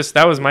that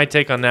was my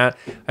take on that.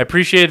 I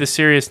appreciated the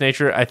serious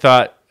nature. I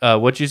thought,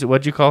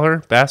 what'd you call her?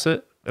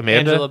 Bassett?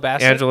 Angela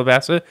Bassett. Angela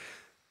Bassett.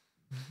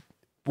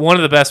 One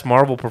of the best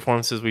Marvel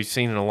performances we've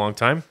seen in a long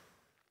time.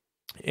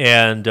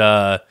 And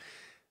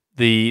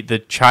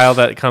the child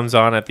that comes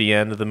on at the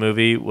end of the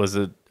movie was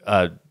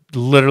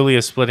literally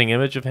a splitting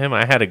image of him.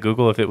 I had to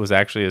Google if it was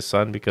actually his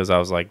son because I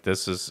was like,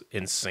 this is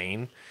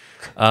insane.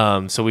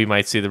 So we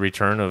might see the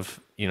return of,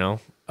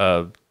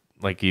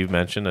 like you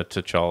mentioned, a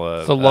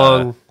T'Challa. It's a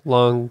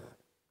long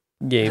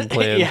game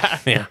plan.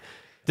 Yeah.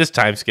 Just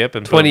time skip.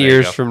 And 20 boom, there you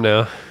years go. from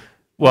now,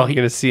 Well, you're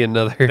going to see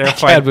another.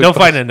 they'll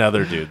find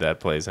another dude that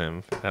plays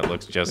him that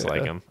looks just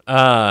like him.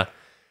 But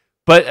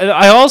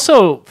I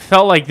also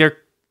felt like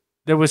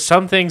there was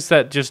some things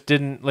that just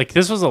didn't like.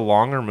 This was a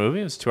longer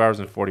movie. It was 2 hours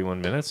and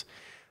 41 minutes.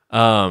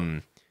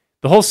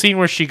 The whole scene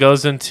where she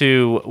goes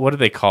into, what do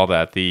they call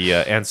that? The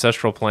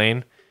ancestral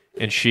plane,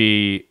 and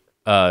she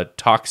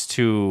talks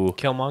to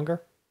Killmonger.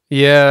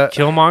 Yeah,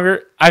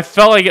 Killmonger. I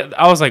felt like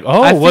I was like,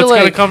 oh, what's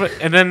gonna come?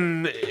 And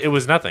then it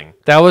was nothing.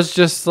 that was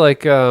just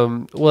like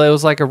well, it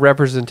was like a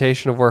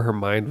representation of where her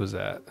mind was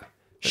at.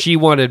 She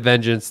wanted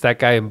vengeance. That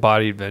guy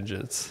embodied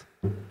vengeance.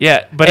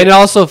 Yeah, but And it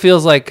also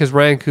feels like, because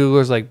Ryan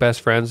Coogler's like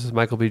best friends with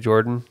Michael B.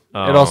 Jordan, it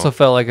Oh. also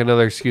felt like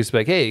another excuse to be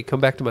like, hey, come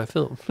back to my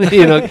film.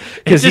 You know,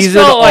 because just he's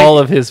in felt like- all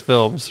of his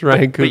films,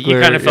 Ryan Coogler. But you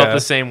kind of felt yeah. the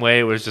same way.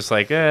 It was just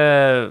like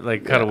kind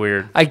of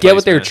weird. I get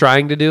what they were placement.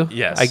 trying to do.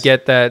 Yes. I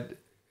get that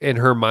in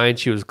her mind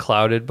she was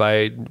clouded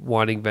by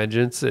wanting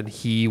vengeance, and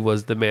he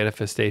was the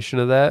manifestation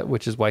of that,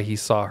 which is why he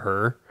saw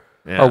her,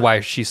 Yeah. or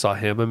why she saw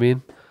him, I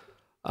mean.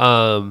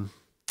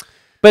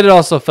 But it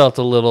also felt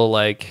a little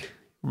like,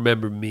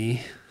 remember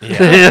me?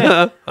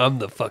 Yeah. I'm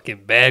the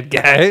fucking bad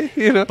guy,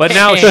 you know? But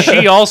now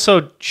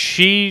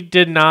she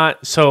did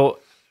not. So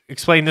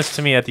explain this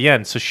to me at the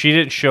end. So she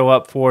didn't show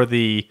up for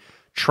the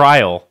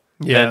trial.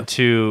 Yeah. Then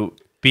to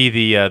be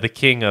the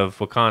king of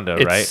Wakanda,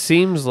 It right?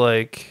 seems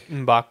like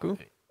M'Baku.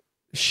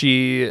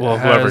 she Whoever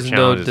has no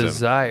challenges him.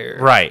 desire.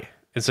 Right.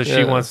 And so she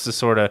Yeah. wants to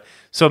sort of.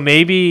 So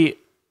maybe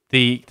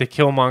the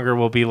Killmonger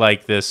will be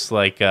like this,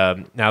 like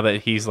now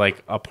that he's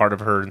like a part of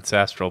her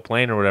ancestral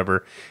plane or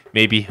whatever.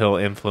 Maybe he'll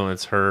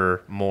influence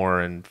her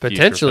more in future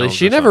Potentially. films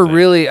She or never something.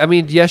 really, I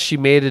mean, yes, she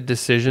made a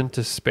decision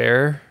to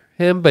spare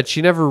him, but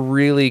she never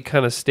really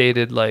kind of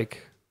stated,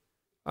 like,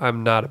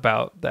 I'm not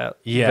about that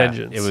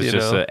vengeance. It was you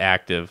just know? an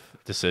active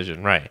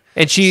decision, right?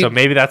 And she, So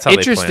maybe that's how.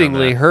 interestingly,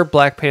 they play on her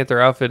Black Panther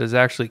outfit is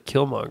actually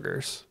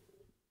Killmonger's.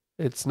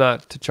 It's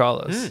not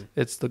T'Challa's. Hmm.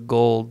 It's the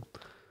gold.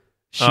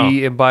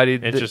 She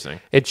embodied. that. Interesting.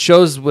 It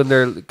shows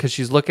when because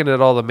she's looking at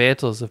all the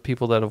mantles of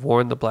people that have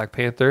worn the Black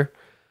Panther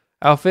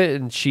outfit,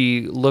 and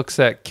she looks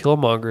at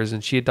Killmonger's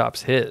and she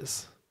adopts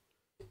his.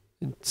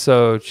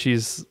 So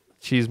she's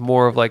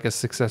more of like a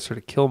successor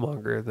to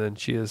Killmonger than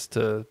she is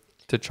to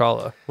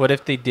T'Challa. What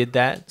if they did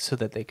that so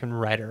that they can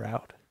write her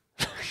out?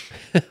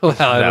 Well, I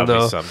That don't would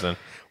know. be something.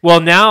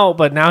 Well, now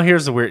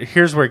here's the weird.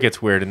 Here's where it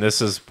gets weird, and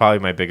this is probably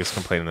my biggest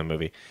complaint in the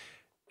movie.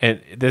 And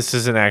this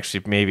isn't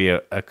actually maybe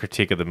a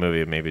critique of the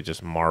movie, maybe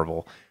just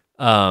Marvel.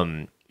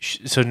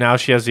 So now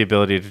she has the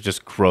ability to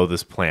just grow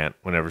this plant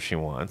whenever she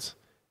wants,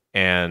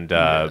 and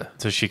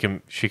so she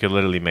could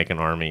literally make an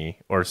army,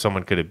 or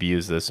someone could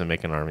abuse this and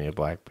make an army of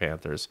Black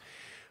Panthers.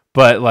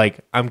 But like,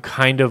 I'm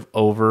kind of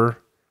over.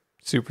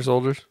 Super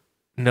soldiers.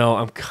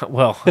 No,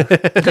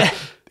 That's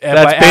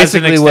as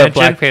an basically what extension,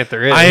 Black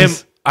Panther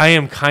is. I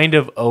am kind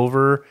of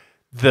over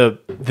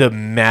the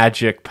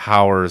magic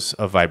powers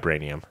of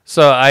vibranium.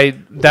 So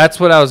that's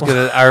what I was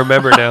gonna. I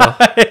remember now.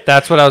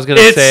 That's what I was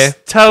gonna say.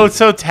 It's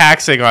so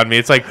taxing on me.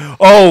 It's like,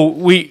 oh,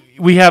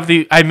 we have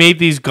I made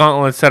these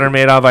gauntlets that are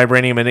made out of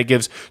vibranium, and it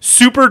gives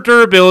super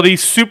durability,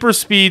 super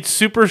speed,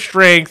 super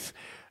strength,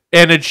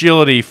 and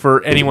agility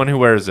for anyone who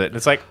wears it. And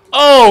it's like,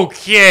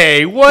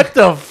 okay, what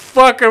the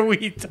fuck are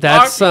we talking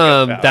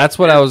about? That's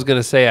what I was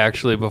gonna say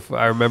actually. Before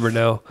I remember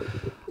now,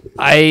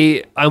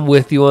 I'm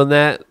with you on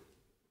that.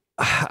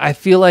 I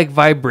feel like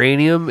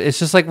vibranium. It's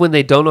just like when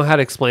they don't know how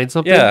to explain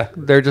something. Yeah.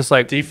 They're just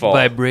like Default.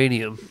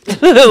 vibranium.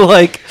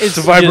 Like It's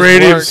a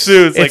vibranium works.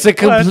 suit. it's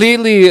like, a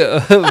completely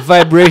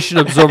vibration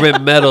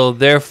absorbent metal.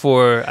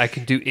 Therefore, I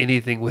can do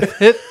anything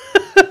with it.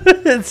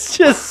 It's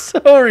just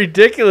so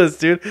ridiculous,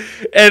 dude.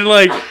 And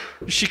like,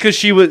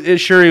 she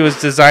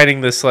was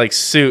designing this like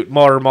suit,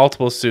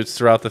 multiple suits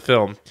throughout the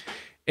film,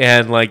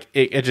 and like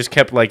it just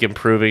kept like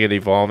improving and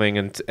evolving,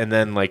 and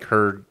then like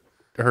her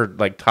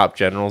like top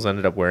generals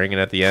ended up wearing it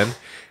at the end,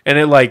 and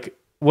it like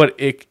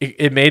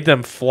it made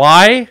them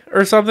fly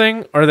or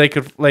something, or they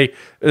could like,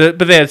 but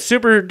they had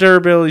super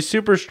durability,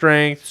 super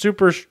strength,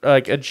 super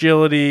like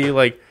agility,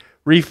 like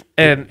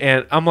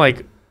and I'm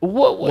like,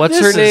 What's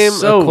this her is name?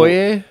 so-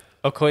 Okoye.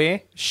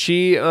 Okoye?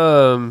 She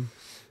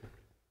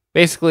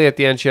basically at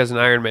the end she has an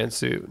Iron Man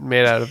suit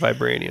made out of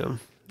vibranium,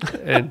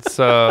 and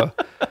so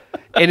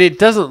and it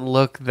doesn't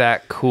look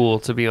that cool,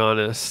 to be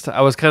honest.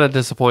 I was kind of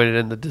disappointed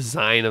in the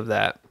design of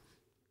that.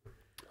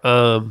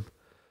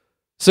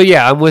 So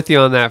yeah, I'm with you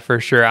on that for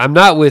sure. I'm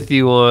not with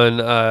you on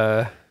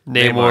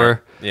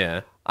Namor.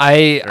 Yeah.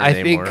 I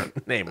think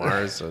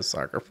Neymar is a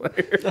soccer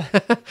player.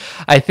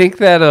 I think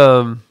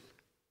that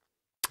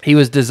he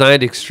was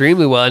designed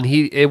extremely well, and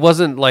it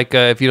wasn't like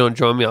if you don't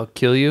join me, I'll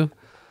kill you.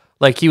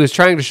 Like he was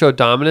trying to show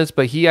dominance,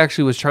 but he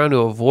actually was trying to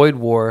avoid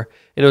war,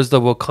 and it was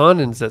the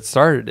Wakandans that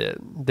started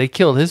it. They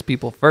killed his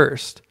people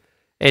first,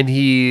 and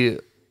he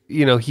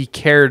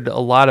cared a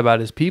lot about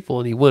his people,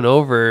 and he went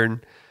over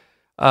and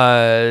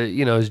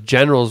his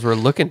generals were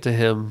looking to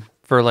him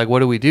for like, what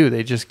do we do?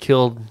 They just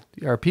killed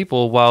our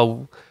people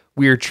while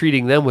we are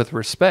treating them with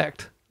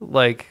respect.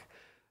 Like,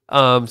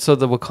 so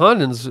the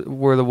Wakandans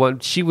were the one.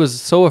 She was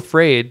so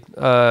afraid,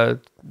 the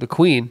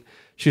queen.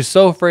 She was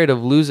so afraid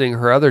of losing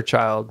her other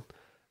child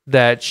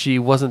that she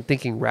wasn't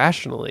thinking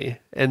rationally,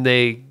 and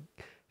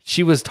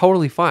she was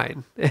totally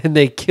fine. And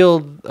they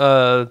killed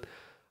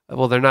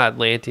well, they're not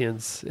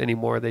Atlanteans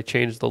anymore. They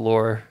changed the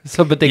lore.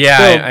 So but they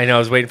killed, I know. I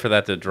was waiting for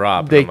that to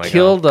drop. They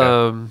killed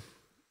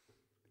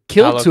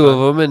killed two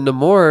of them, and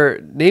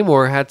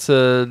Namor had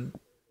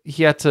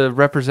to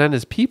represent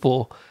his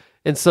people,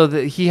 and so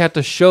that he had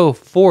to show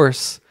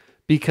force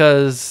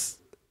because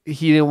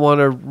he didn't want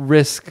to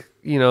risk,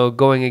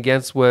 going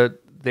against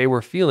what they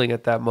were feeling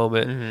at that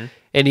moment. Mm-hmm.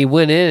 And he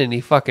went in and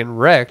he fucking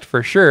wrecked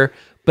for sure.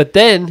 But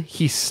then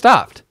he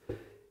stopped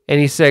and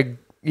he said,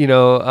 try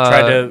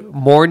to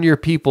mourn your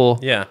people.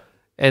 Yeah.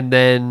 And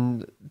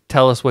then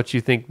tell us what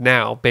you think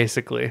now,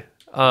 basically.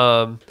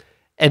 And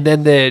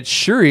then the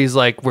Shuri's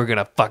like, we're going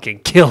to fucking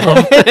kill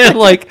him.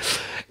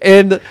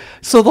 and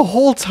so the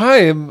whole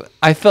time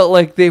I felt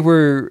like they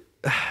were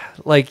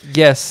like,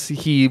 yes,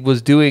 he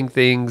was doing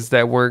things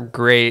that weren't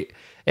great.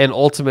 And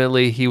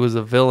ultimately, he was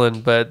a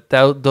villain, but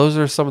those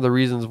are some of the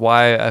reasons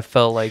why I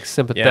felt like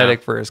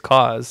sympathetic for his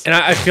cause. And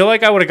I feel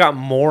like I would have got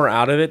more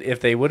out of it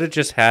if they would have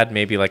just had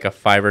maybe like a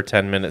 5 or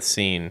 10 minute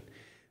scene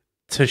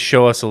to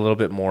show us a little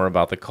bit more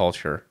about the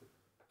culture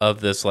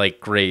of this like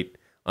great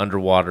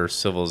underwater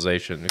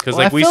civilization. Because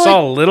we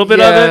saw a little bit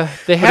of it,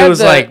 but it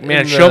was like,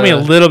 man, show me a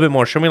little bit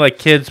more. Show me like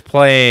kids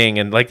playing,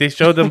 and like they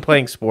showed them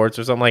playing sports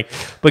or something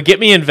but get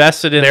me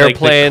invested in like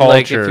playing, the culture.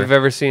 like if you've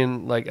ever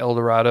seen like El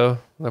Dorado,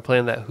 they're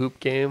playing that hoop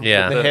game.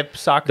 Yeah. The hip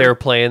soccer. They were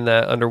playing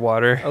that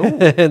underwater.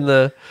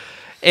 Oh.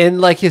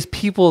 and like his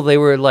people, they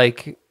were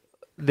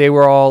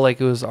all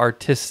like, it was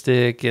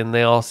artistic and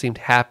they all seemed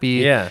happy.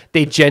 Yeah.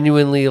 They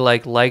genuinely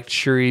liked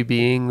Shuri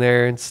being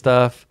there and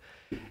stuff.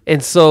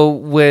 And so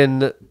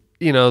when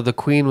the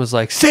queen was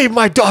like, save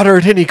my daughter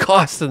at any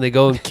cost, and they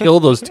go and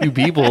kill those two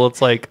people,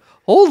 it's like,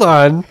 hold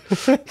on,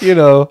 it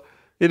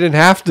didn't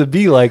have to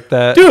be like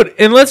that, dude.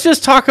 And let's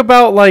just talk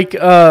about like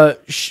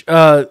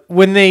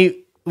when they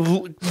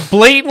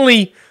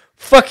blatantly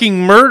fucking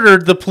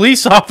murdered the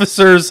police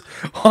officers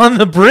on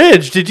the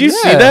bridge. Did you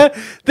see that?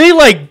 They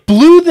like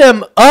blew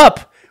them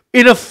up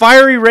in a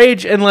fiery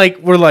rage, and like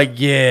we're like,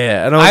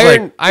 yeah, and I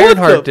was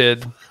Ironheart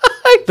did.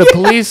 The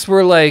police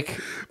were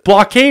like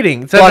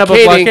blockading,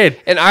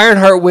 and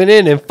Ironheart went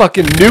in and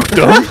fucking nuked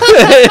them.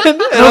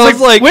 and I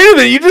was like, wait a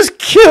minute, you just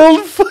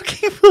killed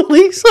fucking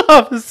police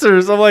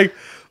officers. I'm like,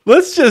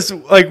 let's just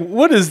like,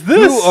 what is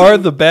this? Who are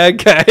the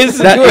bad guys?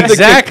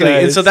 Exactly.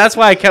 Guys? And so that's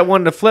why I kept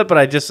wanting to flip, but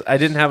I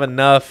didn't have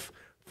enough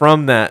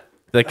from the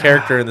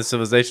character in the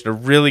civilization to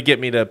really get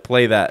me to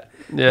play that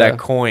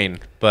coin.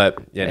 But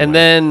anyway. And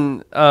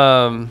then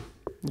and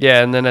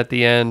then at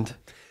the end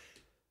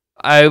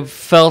I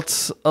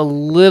felt a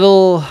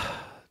little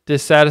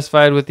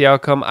dissatisfied with the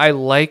outcome. I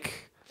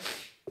like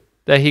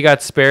that he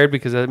got spared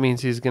because that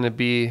means he's going to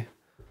be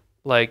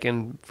like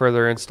in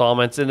further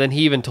installments. And then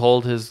he even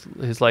told his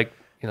like,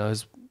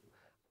 his,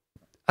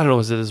 I don't know,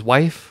 was it his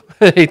wife?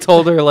 He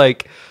told her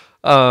like,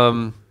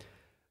 I'm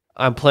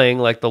playing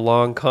like the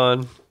long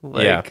con.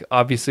 Like,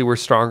 obviously we're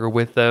stronger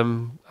with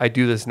them. I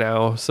do this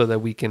now so that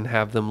we can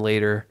have them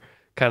later,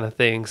 kind of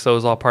thing. So it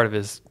was all part of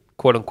his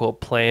quote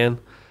unquote plan.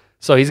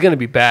 So he's going to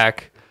be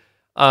back.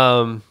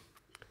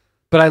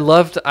 But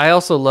I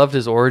also loved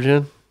his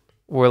origin,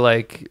 where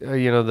like,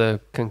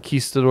 the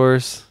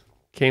conquistadors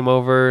came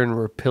over and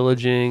were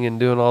pillaging and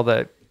doing all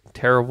that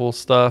terrible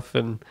stuff,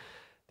 and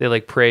they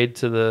like prayed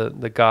to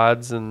the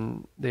gods,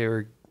 and they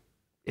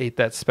ate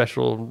that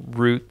special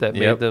root that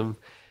made them,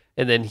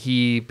 and then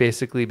he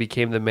basically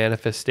became the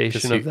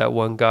manifestation of that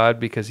one god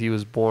because he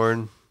was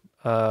born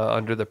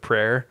under the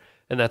prayer,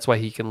 and that's why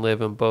he can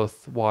live in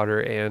both water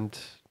and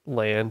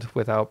land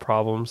without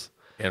problems.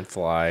 And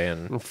fly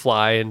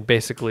and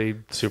basically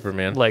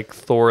Superman, like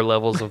Thor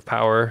levels of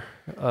power.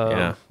 With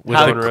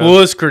the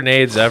coolest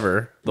grenades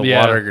ever, the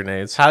water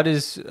grenades. How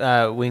does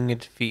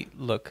winged feet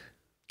look?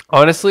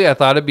 Honestly, I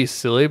thought it'd be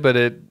silly, but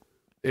it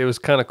was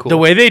kind of cool. The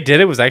way they did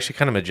it was actually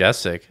kind of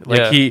majestic.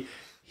 Like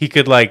he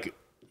could like,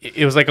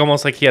 it was like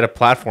almost like he had a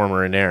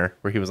platformer in air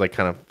where he was like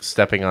kind of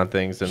stepping on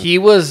things. And he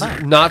was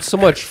not so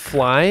much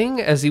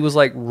flying as he was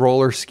like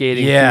roller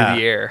skating through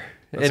the air,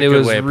 and it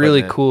was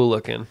really cool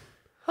looking.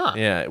 Huh.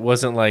 Yeah, it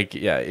wasn't like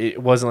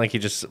he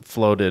just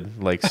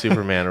floated like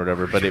Superman or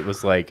whatever, but it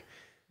was like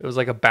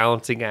a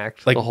balancing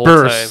act, like the whole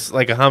bursts, time.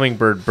 like a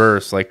hummingbird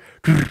burst, like.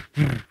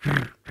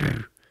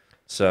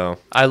 So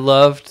I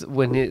loved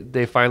when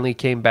they finally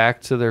came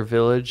back to their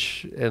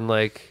village and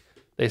like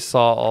they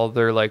saw all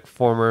their like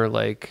former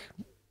like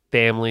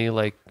family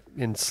like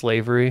in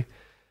slavery.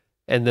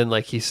 And then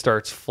like he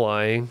starts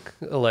flying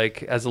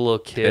like as a little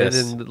kid,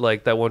 and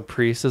like that one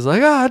priest is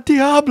like,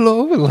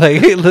 Diablo, and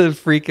like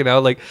freaking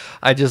out. Like,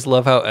 I just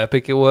love how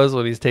epic it was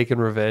when he's taking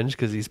revenge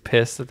because he's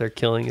pissed that they're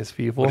killing his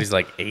people. But he's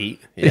like 8.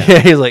 Yeah,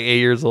 he's like 8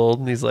 years old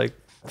and he's like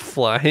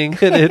flying,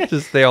 and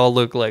they all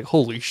look like,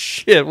 holy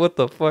shit, what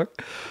the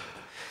fuck?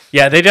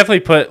 Yeah, they definitely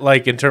put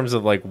like, in terms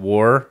of like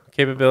war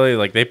capability,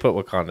 like they put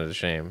Wakanda to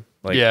shame.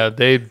 Like, yeah,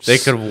 they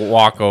could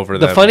walk over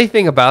them. The funny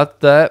thing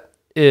about that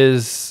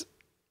is,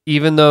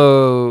 even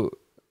though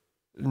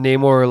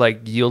Namor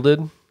like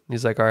yielded,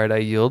 he's like, all right, I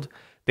yield,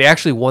 they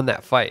actually won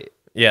that fight.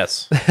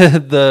 Yes.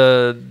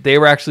 They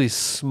were actually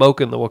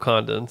smoking the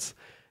Wakandans,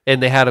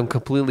 and they had them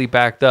completely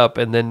backed up.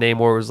 And then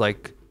Namor was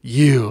like,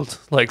 "Yield,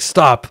 like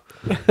stop,"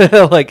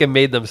 like it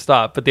made them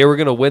stop. But they were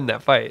gonna win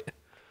that fight.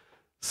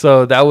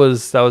 So that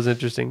was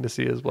interesting to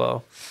see as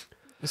well.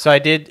 So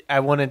I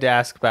wanted to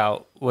ask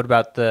about what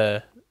about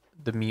the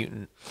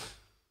mutant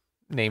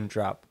name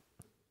drop?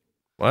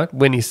 What?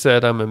 When he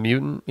said, "I'm a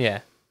mutant." Yeah.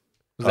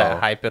 Was that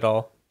hype at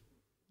all?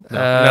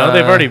 No,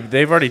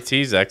 they've already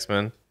teased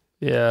X-Men.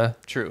 Yeah.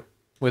 True.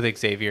 With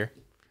Xavier.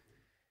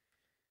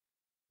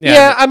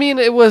 Yeah, I mean,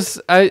 it was.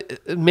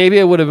 Maybe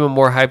I would have been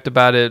more hyped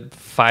about it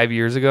 5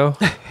 years ago,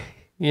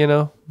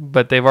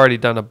 But they've already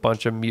done a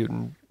bunch of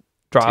mutant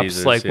drops,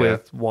 Teasers,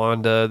 with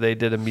Wanda. They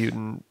did a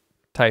mutant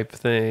type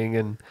thing,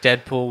 and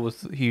Deadpool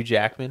with Hugh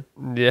Jackman.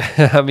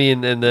 yeah, I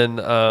mean, and then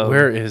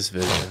Where is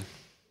Vision?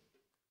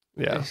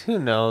 Yeah, Who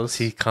knows? Is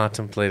he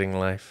contemplating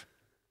life?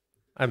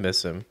 I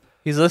miss him.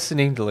 He's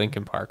listening to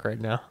Linkin Park right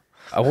now.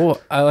 I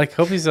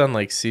hope he's on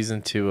like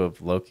season 2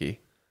 of Loki.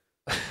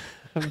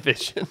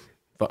 Vision.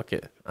 Fuck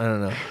it. I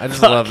don't know. I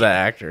just love that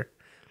actor,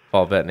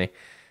 Paul Bettany.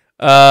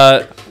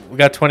 We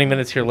got 20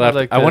 minutes here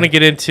left. I want to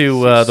get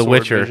into The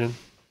Witcher. Vision.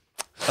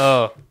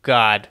 Oh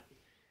God.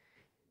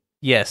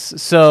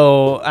 Yes.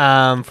 So,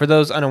 for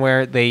those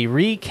unaware, they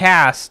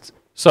recast.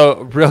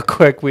 So real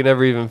quick, we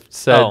never even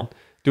said,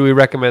 do we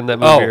recommend that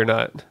movie or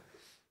not?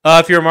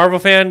 If you're a Marvel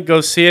fan,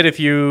 go see it. If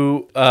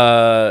you,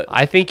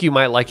 I think you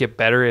might like it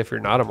better if you're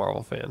not a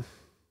Marvel fan.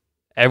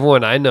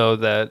 Everyone I know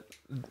that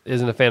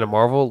isn't a fan of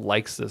Marvel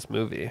likes this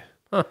movie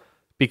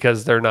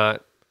because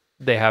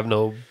they have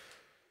no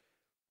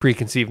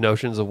preconceived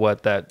notions of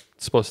what that's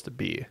supposed to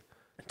be.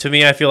 To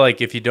me, I feel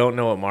like if you don't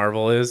know what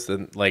Marvel is,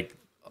 then like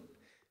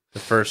the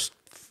first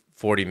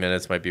 40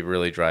 minutes might be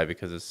really dry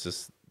because it's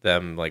just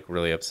them like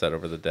really upset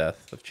over the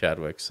death of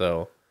Chadwick.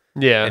 So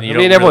yeah, and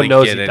everyone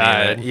knows he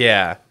died.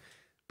 Yeah,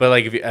 but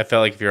like I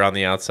felt like if you're on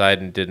the outside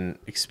and didn't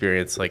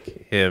experience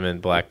like him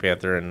and Black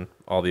Panther and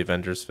all the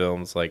Avengers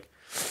films, like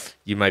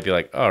you might be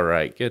like, all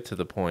right, get to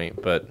the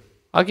point. But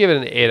I'll give it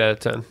an 8 out of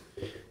 10.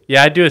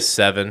 Yeah, I'd do a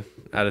 7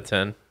 out of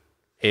 10.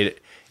 8.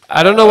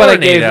 I don't know what I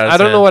gave. I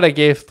don't know what I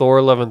gave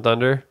Thor: Love and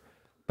Thunder,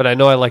 but I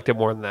know I liked it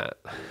more than that.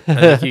 I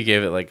think you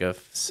gave it like a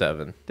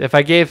 7. If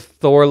I gave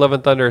Thor: Love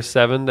and Thunder a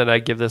 7, then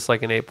I'd give this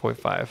like an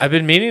 8.5. I've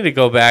been meaning to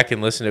go back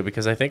and listen to it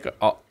because I think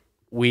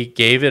we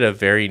gave it a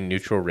very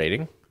neutral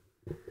rating,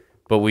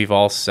 but we've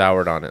all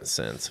soured on it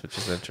since, which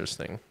is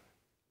interesting.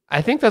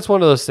 I think that's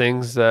one of those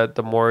things that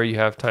the more you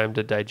have time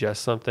to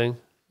digest something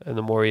and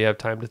the more you have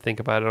time to think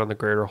about it on the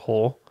greater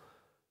whole,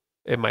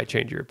 it might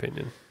change your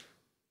opinion.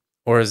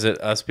 Or is it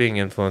us being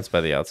influenced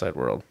by the outside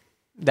world?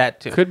 That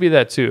too. Could be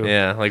that too.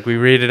 Yeah, like we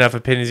read enough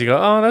opinions, you go,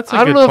 oh, that's a I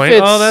don't good know point. if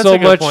it's Oh, that's so a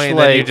good much point. And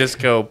then you like- just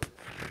go,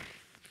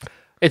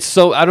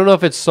 I don't know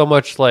if it's so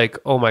much like,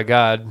 oh my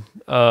God,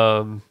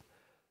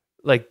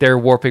 like they're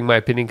warping my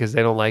opinion because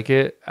they don't like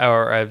it.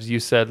 Or as you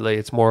said, like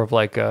it's more of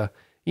like that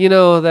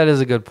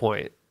is a good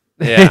point.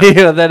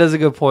 yeah. That is a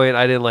good point.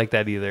 I didn't like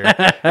that either.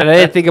 And I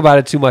didn't think about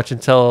it too much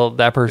until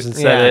that person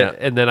said it.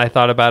 And then I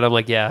thought about it. I'm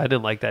like, yeah, I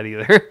didn't like that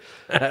either.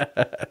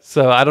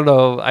 So I don't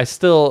know. I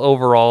still,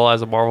 overall,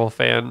 as a Marvel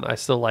fan, I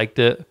still liked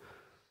it.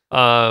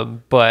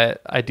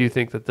 But I do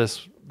think that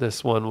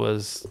this one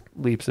was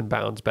leaps and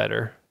bounds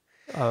better.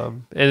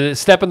 And a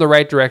step in the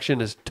right direction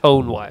is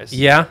tone-wise.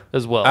 Yeah,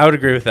 as well. I would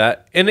agree with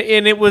that. And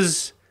it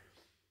was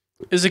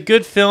a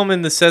good film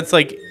in the sense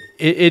like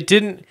it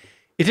didn't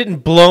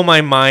blow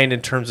my mind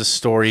in terms of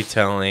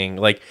storytelling.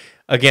 Like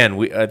again,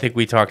 I think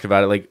we talked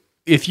about it. Like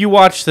if you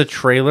watch the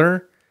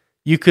trailer,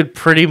 you could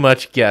pretty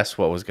much guess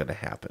what was going to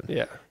happen.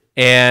 Yeah,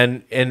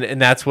 and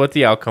that's what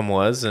the outcome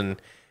was.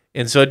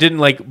 And so it didn't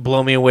like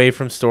blow me away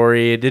from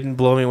story. It didn't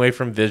blow me away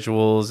from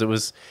visuals. It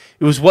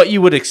was what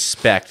you would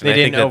expect. And They I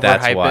think didn't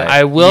that's overhype why.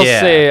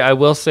 it. I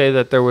will say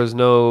that there was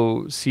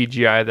no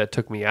CGI that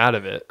took me out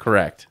of it.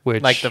 Correct.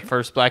 Which Like the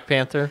first Black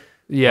Panther.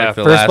 Yeah, Like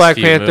the first last Black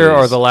few Panther or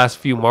movies. the last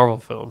few Marvel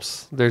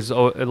films. There's the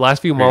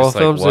last few You're Marvel just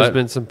like, films. There's what?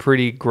 been some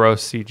pretty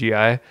gross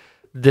CGI.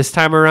 This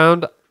time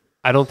around,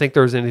 I don't think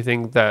there was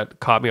anything that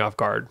caught me off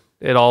guard.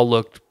 It all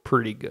looked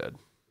pretty good,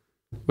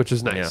 which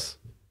is nice.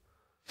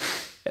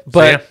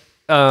 But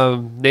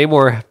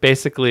Namor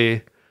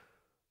basically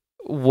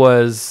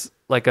was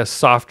like a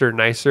softer,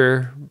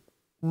 nicer.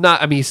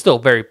 He's still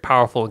very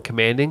powerful and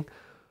commanding,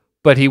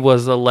 but he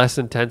was a less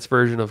intense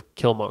version of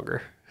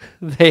Killmonger.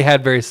 They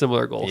had very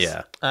similar goals.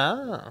 Yeah,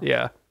 Oh.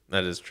 Yeah.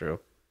 that is true.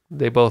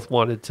 They both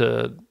wanted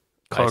to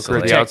conquer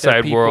Isolate. the Protect their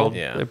outside people. world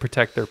Yeah. and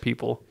protect their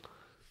people.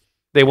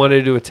 They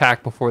wanted to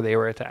attack before they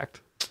were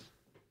attacked.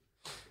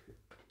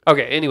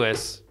 Okay,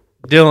 anyways.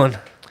 Dylan,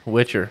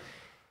 Witcher.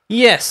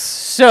 Yes.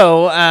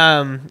 So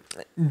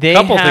they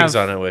Couple have, things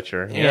on it,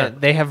 Witcher. Yeah,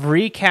 they have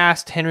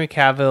recast Henry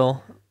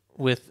Cavill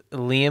with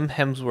Liam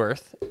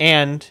Hemsworth,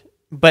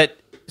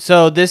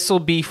 so this will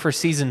be for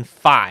season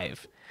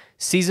 5.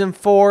 Season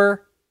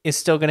 4 is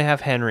still going to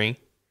have Henry,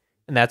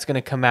 and that's going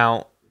to come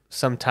out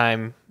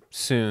sometime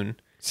soon.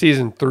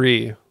 Season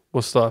 3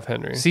 will still have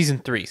Henry. Season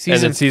 3.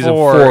 And then season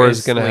 4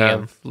 is going to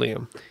have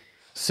Liam.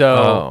 So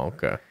Oh,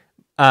 okay.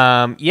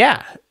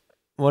 Yeah.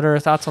 What are your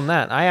thoughts on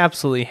that? I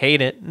absolutely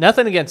hate it.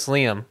 Nothing against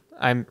Liam.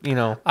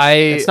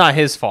 It's not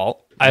his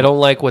fault. I don't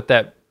like what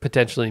that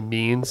potentially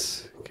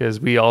means because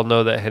we all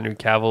know that Henry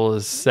Cavill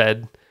has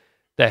said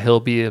that he'll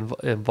be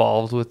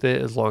involved with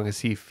it as long as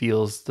he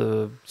feels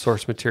the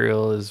source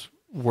material is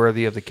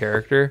worthy of the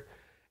character.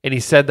 And he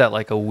said that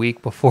like a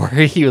week before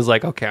he was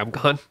like, okay, I'm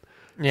gone.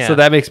 Yeah. So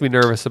that makes me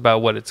nervous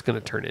about what it's going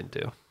to turn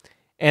into.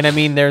 And I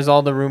mean, there's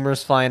all the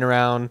rumors flying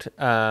around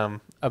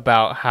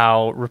about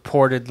how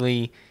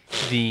reportedly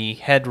the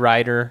head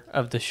writer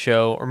of the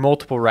show, or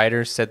multiple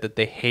writers, said that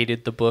they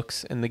hated the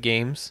books and the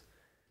games.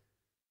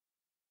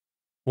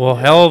 Well,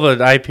 hell of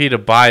an IP to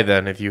buy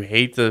then if you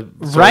hate the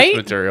source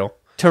material.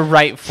 To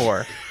write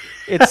for.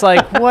 It's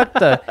like, what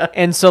the...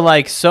 And so,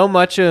 like, so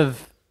much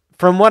of...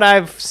 From what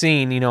I've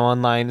seen,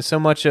 online, so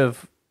much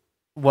of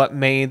what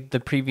made the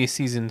previous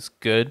seasons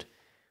good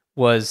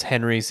was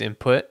Henry's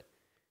input.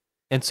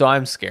 And so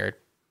I'm scared.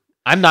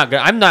 I'm not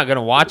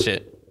gonna watch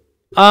it.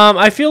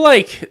 I feel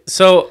like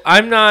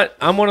I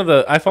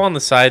fall on the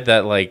side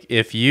that like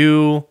if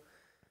you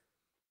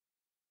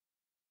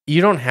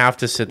don't have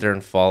to sit there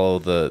and follow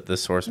the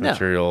source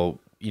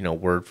material,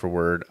 word for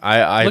word.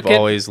 I've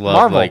always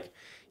loved Marvel.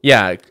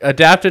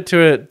 Adapt it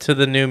to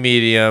the new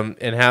medium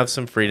and have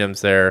some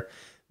freedoms there.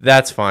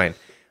 That's fine.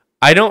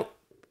 I don't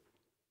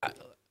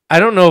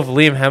know if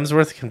Liam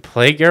Hemsworth can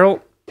play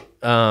Geralt.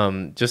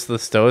 Just the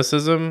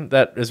stoicism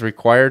that is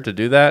required to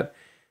do that.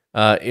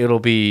 It'll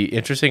be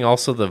interesting.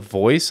 Also, the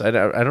voice. I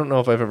don't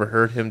know if I've ever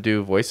heard him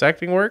do voice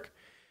acting work.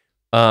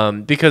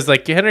 Because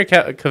like Henry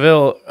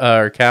Cavill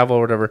or Cavill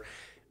or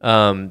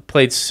whatever,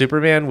 played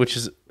Superman, which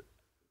is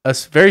a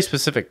very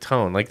specific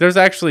tone. Like there's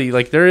actually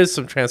there is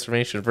some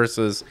transformation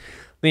versus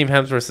Liam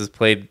Hemsworth has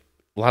played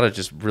a lot of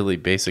just really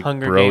basic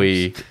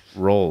bro-y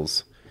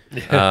roles.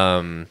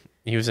 Yeah.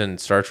 He was in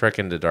Star Trek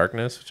Into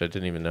Darkness, which I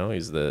didn't even know.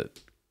 He's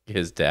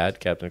his dad,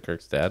 Captain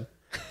Kirk's dad.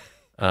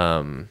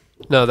 No,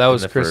 that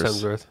was Chris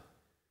Hemsworth.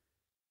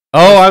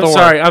 Oh, I'm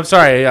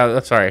sorry. Yeah,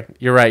 I'm sorry.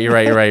 You're right.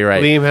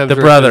 Liam Hemsworth,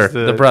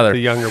 the brother, the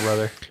younger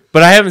brother.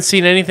 But I haven't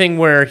seen anything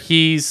where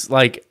he's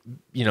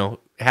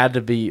had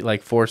to be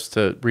forced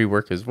to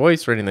rework his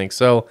voice or anything.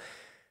 So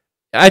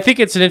I think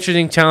it's an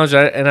interesting challenge,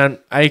 and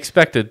I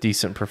expect a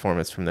decent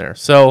performance from there.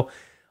 So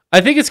I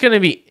think it's going to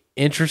be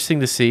interesting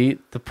to see.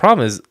 The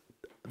problem is,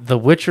 The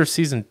Witcher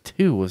season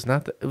 1 was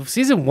not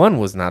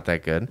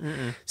that good.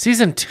 Mm-mm.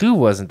 Season 2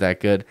 wasn't that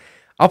good.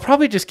 I'll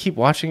probably just keep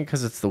watching it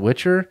because it's The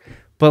Witcher,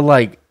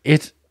 but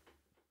it's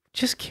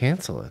just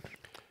cancel it.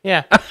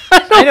 Yeah,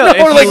 I know,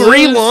 or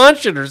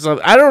relaunch it or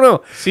something. I don't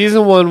know.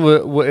 Season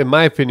 1, in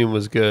my opinion,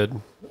 was good,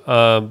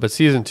 but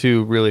season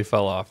 2 really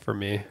fell off for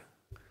me.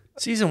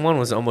 Season 1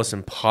 was almost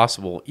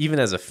impossible, even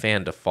as a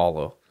fan, to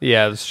follow.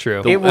 Yeah, that's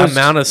true. The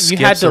amount of skips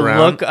you had to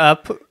look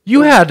up.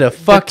 You had to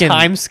fucking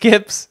time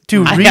skips.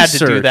 Do research. I had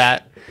to do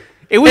that.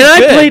 It was. And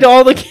good. I played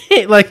all the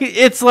game.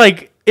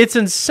 It's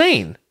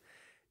insane.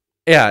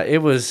 Yeah,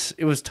 it was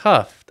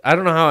tough. I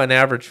don't know how an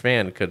average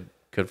fan could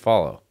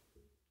follow.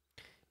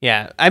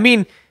 Yeah, I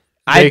mean,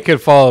 they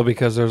could follow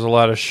because there's a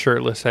lot of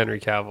shirtless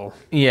Henry Cavill.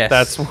 Yes,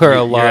 that's where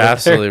a lot. You're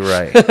absolutely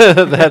right.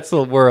 That's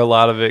where a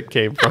lot of it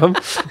came from.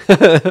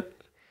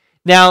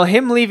 Now,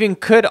 him leaving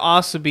could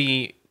also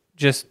be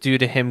just due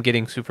to him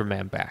getting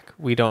Superman back.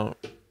 We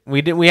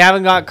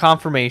haven't got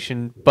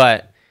confirmation,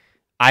 but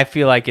I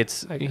feel like he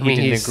didn't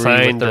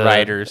agree with the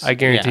writers. I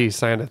guarantee he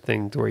signed a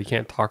thing to where he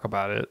can't talk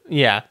about it.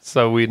 Yeah.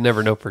 So we'd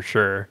never know for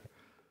sure.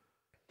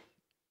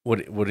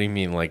 What do you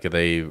mean? Like, are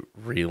they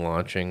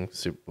relaunching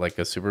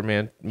a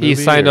Superman movie? He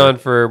signed on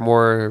for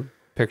more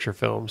picture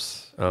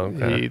films. Oh,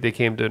 okay. They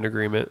came to an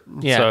agreement.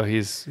 Yeah. So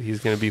he's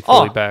going to be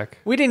fully back.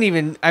 We didn't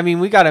even. I mean,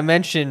 we got to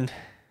mention.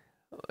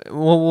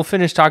 We'll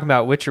finish talking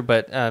about Witcher,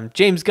 but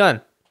James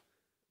Gunn.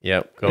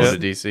 Yep, going to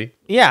DC.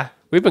 Yeah,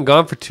 we've been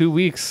gone for 2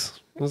 weeks.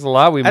 There's a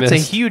lot we missed.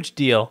 That's a huge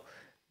deal.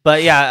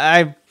 But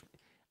yeah,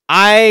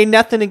 I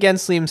nothing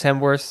against Liam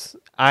Hemsworth.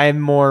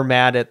 I'm more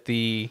mad at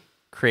the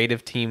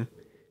creative team.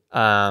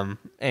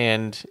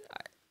 And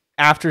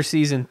after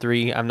season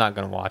 3, I'm not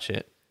going to watch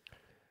it.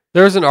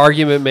 There was an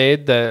argument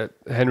made that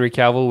Henry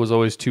Cavill was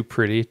always too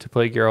pretty to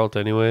play Geralt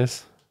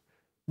anyways.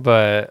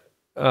 But,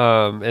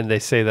 and they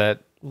say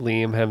that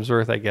Liam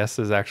Hemsworth, I guess,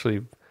 is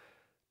actually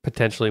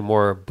potentially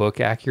more book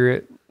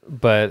accurate.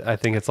 But I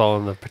think it's all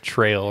in the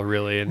portrayal,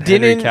 really. And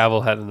Henry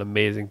Cavill had an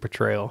amazing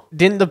portrayal.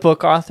 Didn't the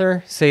book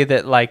author say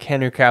that,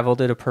 Henry Cavill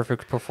did a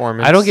perfect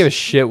performance? I don't give a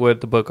shit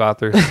what the book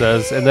author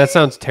says. And that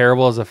sounds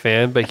terrible as a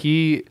fan, but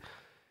he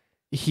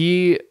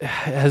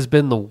has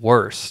been the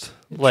worst.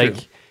 True.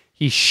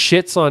 He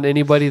shits on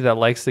anybody that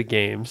likes the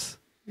games.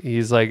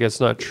 He's like, it's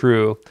not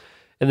true.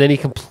 And then he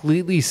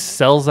completely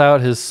sells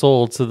out his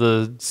soul to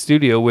the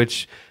studio,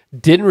 which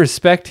didn't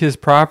respect his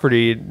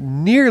property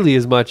nearly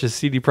as much as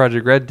CD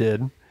Projekt Red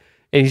did.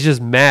 And he's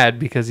just mad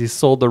because he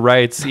sold the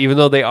rights, even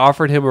though they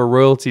offered him a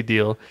royalty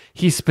deal.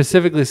 He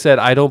specifically said,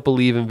 I don't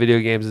believe in video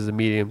games as a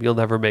medium. You'll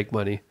never make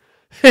money.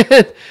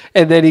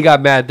 And then he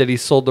got mad that he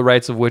sold the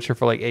rights of Witcher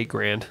for like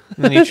 $8,000. And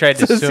then he tried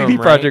to sue CD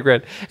him, right? Projekt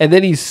Red. And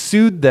then he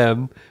sued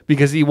them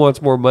because he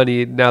wants more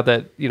money now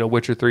that,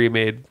 Witcher 3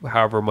 made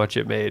however much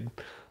it made.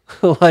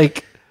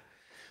 like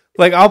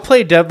I'll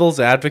play devil's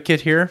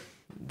advocate here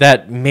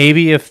that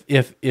maybe if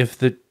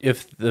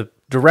the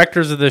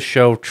directors of this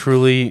show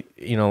truly,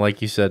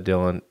 like you said,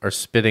 Dylan, are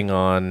spitting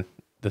on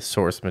the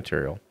source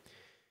material,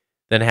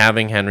 then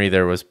having Henry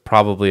there was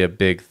probably a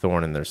big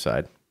thorn in their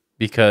side,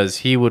 because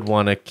he would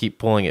want to keep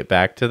pulling it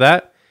back to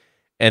that.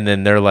 And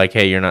then they're like,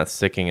 hey, you're not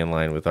sticking in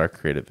line with our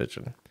creative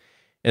vision.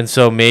 And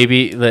so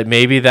maybe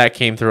that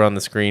came through on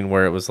the screen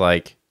where it was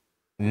like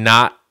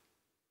not,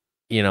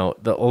 a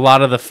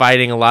lot of the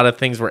fighting, a lot of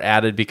things were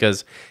added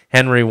because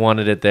Henry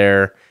wanted it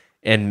there.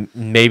 And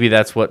maybe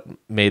that's what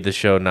made the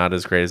show not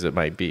as great as it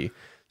might be.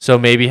 So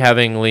maybe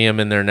having Liam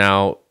in there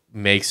now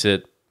makes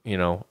it,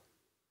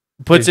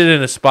 puts it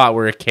in a spot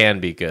where it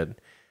can be good.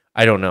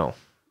 I don't know.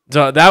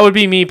 So that would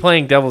be me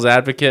playing devil's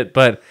advocate,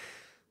 but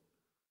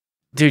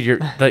dude, you're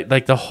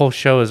like the whole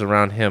show is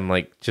around him.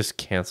 Like, just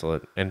cancel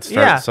it and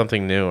start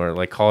something new, or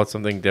like call it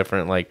something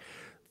different. Like,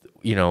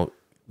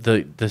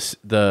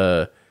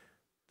 the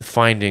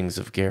findings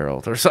of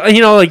Geralt, or so,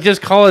 like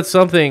just call it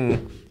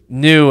something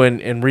new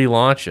and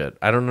relaunch it.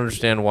 I don't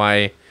understand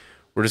why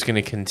we're just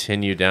going to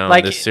continue down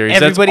this series.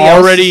 Everybody that's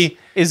already else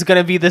is going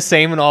to be the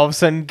same, and all of a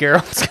sudden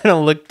Geralt's going to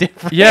look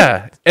different.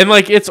 Yeah, and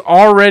like it's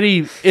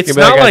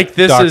not like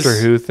this Doctor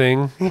is Who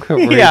thing where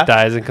he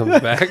dies and comes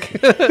back.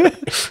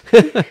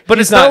 But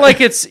it's not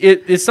like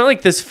it's not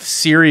like this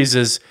series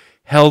is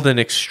held in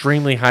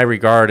extremely high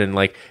regard and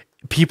like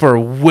people are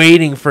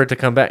waiting for it to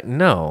come back.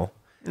 No.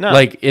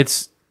 Like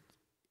it's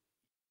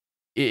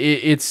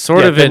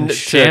sort of in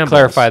shambles. To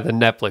clarify, the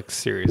Netflix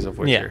series of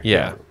Witcher.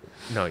 Yeah.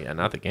 No,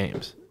 not the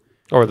games.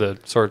 Or the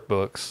source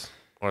books.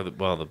 Or the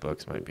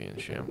books might be in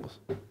shambles.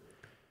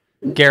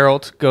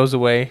 Geralt goes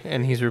away,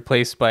 and he's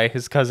replaced by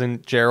his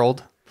cousin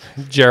Gerald.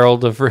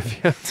 Gerald of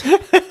Rivia.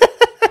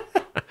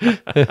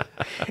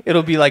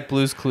 It'll be like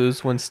Blue's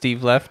Clues when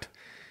Steve left.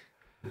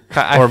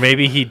 Or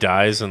maybe he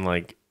dies and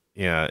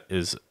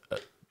is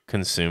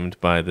consumed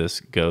by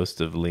this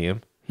ghost of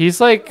Liam. He's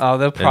like, oh,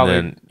 they'll probably.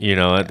 And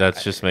then, that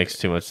just makes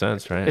too much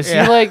sense, right? Is he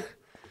like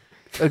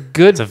a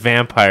good? It's a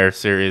vampire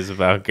series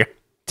about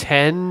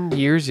 10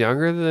 years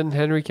younger than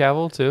Henry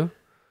Cavill too?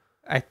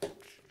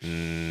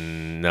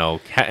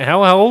 No.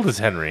 How old is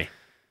Henry?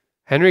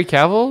 Henry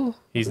Cavill?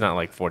 He's not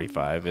like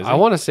 45, is he? I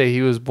want to say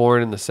he was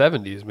born in the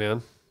 70s,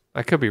 man.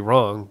 I could be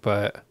wrong,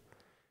 but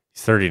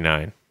he's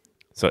 39,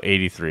 so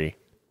 83.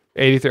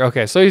 83.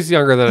 Okay, so he's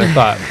younger than I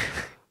thought.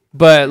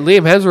 But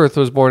Liam Hemsworth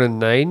was born in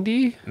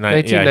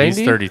 1990? Yeah,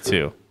 he's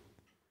 32.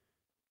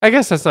 I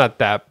guess that's not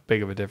that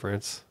big of a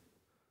difference.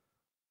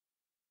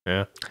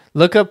 Yeah.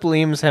 Look up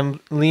Liam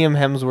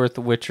Hemsworth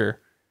Witcher,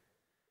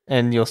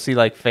 and you'll see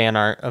like fan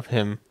art of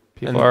him.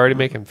 People are already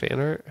making fan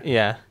art?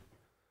 Yeah.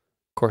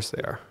 Of course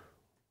they are.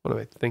 What am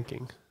I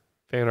thinking?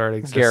 Fan art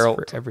exists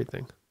for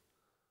everything.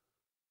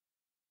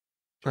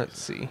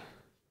 Let's see.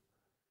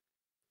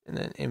 And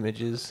then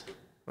images.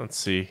 Let's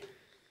see.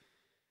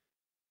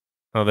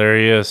 Oh, there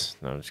he is.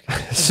 No, I'm just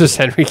kidding. It's just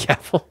Henry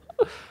Cavill.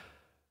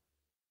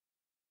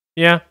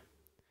 Yeah.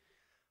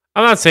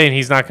 I'm not saying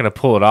he's not going to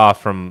pull it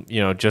off from,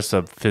 just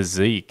a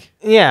physique.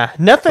 Yeah,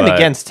 nothing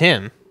against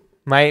him.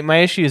 My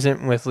issue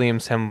isn't with Liam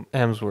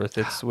Hemsworth.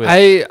 It's with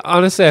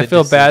I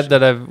feel bad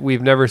that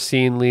we've never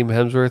seen Liam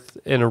Hemsworth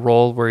in a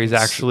role where he's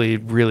actually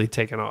really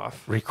taken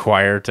off.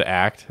 Required to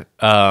act.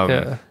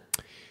 Yeah.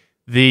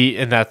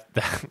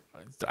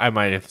 I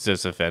might have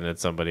just offended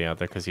somebody out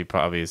there because he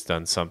probably has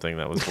done something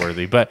that was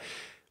worthy. But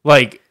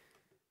like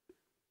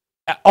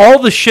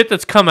all the shit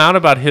that's come out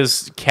about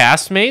his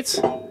castmates,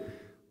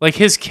 like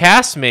his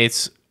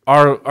castmates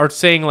are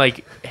saying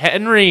like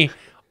Henry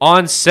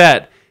on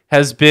set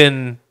has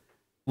been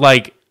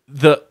like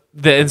the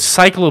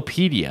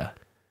encyclopedia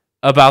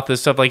about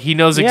this stuff. Like he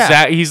knows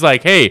exactly. He's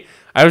like, hey,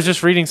 I was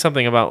just reading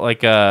something about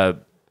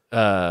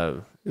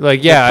the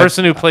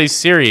person who plays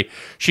Siri.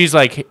 She's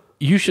like,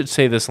 you should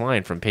say this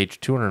line from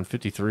page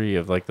 253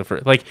 of like the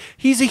first. Like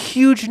he's a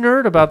huge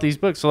nerd about these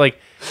books. So like,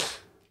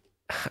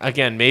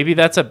 again, maybe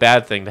that's a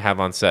bad thing to have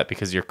on set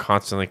because you're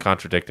constantly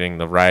contradicting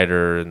the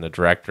writer and the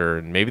director,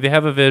 and maybe they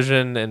have a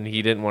vision and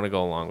he didn't want to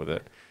go along with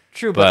it.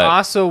 True, but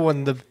also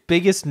when the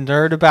biggest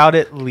nerd about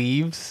it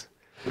leaves,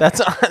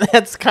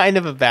 that's kind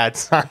of a bad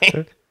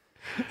sign.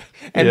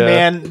 And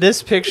man,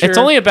 this picture, it's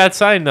only a bad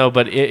sign though.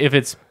 But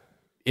if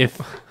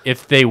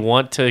they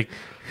want to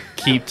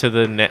keep to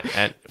the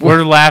net,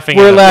 we're laughing.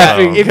 We're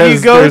laughing. If you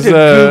go to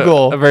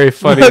Google, a very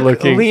funny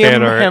looking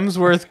fan art. Liam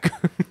Hemsworth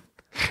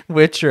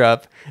Witcher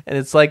up, and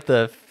it's like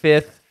the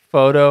 5th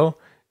photo,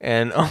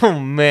 and oh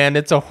man,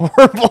 it's a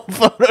horrible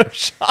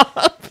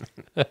Photoshop.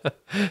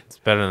 It's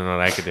better than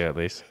what I could do at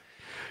least.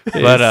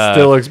 But it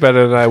still looks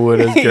better than I would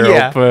as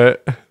Geralt,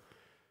 but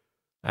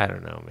I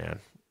don't know, man.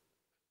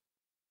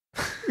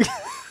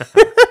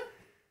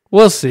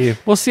 We'll see.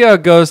 We'll see how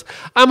it goes.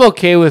 I'm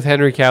okay with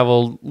Henry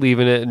Cavill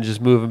leaving it and just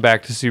moving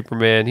back to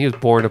Superman. He was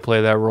born to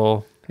play that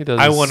role. He does.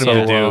 I want him so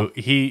to do. well.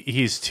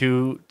 He's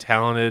too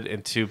talented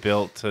and too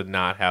built to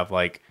not have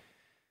like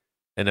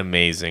an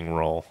amazing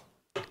role.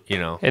 You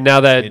know, And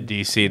now that in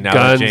DC, now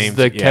Gunn's that James,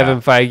 the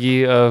Kevin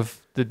Feige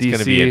of the DC, it's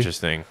gonna be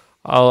interesting.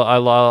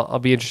 I'll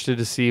be interested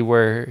to see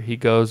where he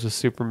goes with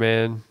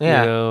Superman.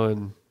 Yeah. You know,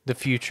 and The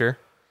future.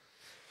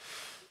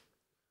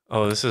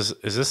 Oh, is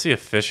this the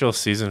official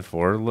season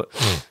 4? no,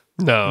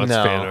 it's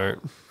No. fan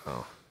art.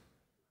 Oh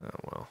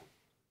well.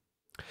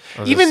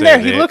 I was Even gonna there,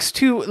 say he they- looks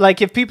too,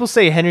 like, if people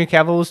say Henry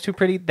Cavill was too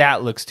pretty,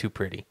 that looks too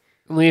pretty.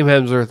 Liam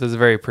Hemsworth is a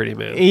very pretty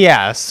man.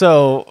 Yeah,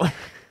 so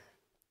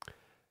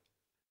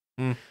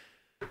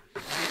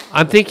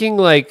I'm thinking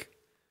like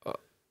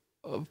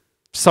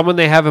someone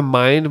they have in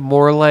mind,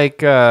 more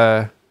like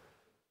I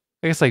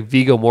guess like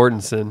Viggo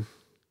Mortensen,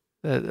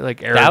 like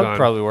Aragorn, that would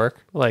probably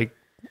work. like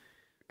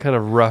kind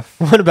of rough.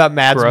 What about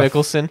Mads Rough.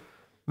 Mikkelsen?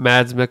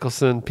 Mads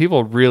Mikkelsen.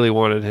 People really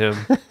wanted him.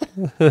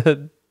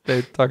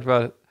 They talked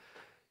about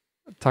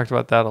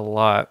that a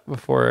lot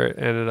before it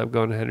ended up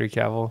going to Henry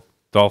Cavill.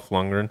 Dolph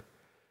Lundgren.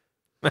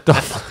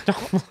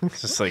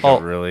 It's just like Oh.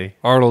 a really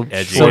Arnold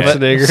Edgy.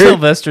 Schwarzenegger,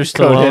 Sylvester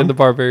Conan the Stallone.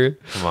 Barbarian,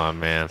 come on,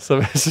 man.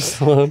 Sylvester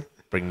Stallone.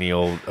 Bring the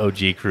old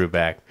OG crew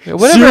back. Yeah,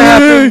 whatever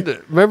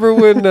happened? Remember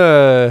when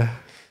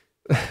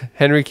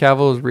Henry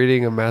Cavill was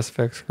reading a Mass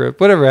Effect script?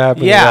 Whatever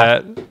happened Yeah.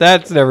 to that?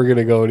 That's never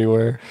gonna go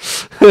anywhere.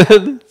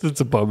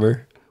 It's a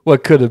bummer.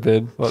 What could have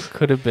been? What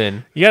could have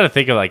been? You got to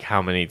think of like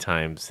how many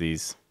times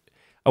these.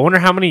 I wonder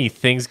how many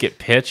things get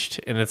pitched,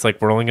 and it's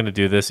like we're only going to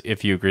do this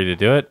if you agree to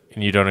do it,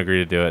 and you don't agree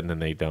to do it, and then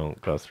they don't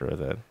go through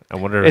with it. I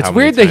wonder. It's how many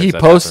weird that times he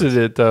that posted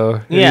happens. it though.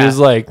 And Yeah. He was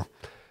like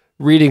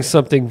reading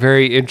something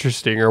very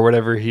interesting or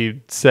whatever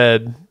he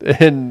said,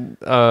 and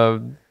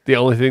the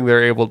only thing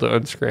they're able to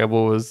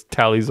unscramble was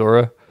Tally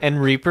Zora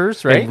And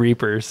Reapers, right? and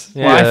Reapers.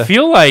 Yeah. Well, I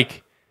feel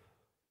like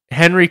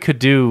Henry could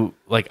do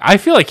like I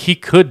feel like he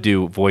could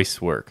do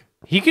voice work.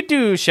 He could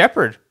do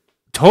Shepard.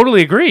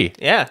 Totally agree.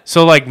 Yeah.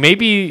 So like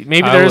maybe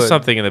I there is would.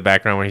 something in the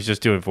background where he's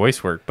just doing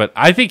voice work, but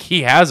I think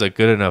he has a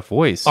good enough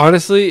voice.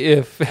 Honestly,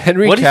 if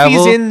Henry What Cavill, if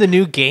he's in the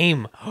new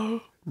game?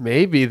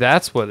 maybe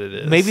that's what it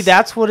is. Maybe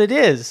that's what it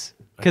is.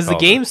 Because the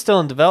called it. game's still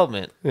in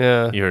development.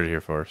 Yeah. You heard it here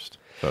first,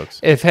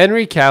 folks. If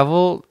Henry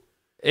Cavill,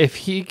 if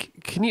he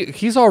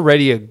he's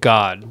already a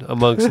god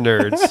amongst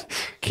nerds.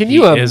 Can He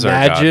you is our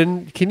god.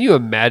 imagine? Can you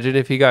imagine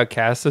if he got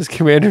cast as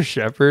Commander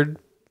Shepard?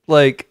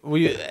 Like,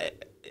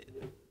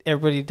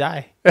 Everybody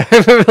die.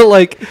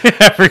 like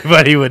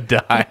Everybody would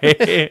die.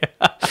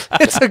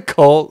 it's a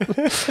cult.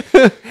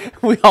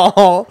 We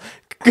all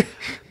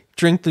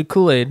drink the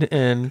Kool-Aid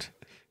and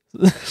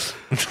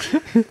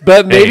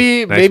But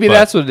maybe nice maybe butt.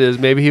 that's what it is.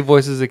 Maybe he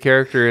voices a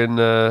character in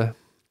the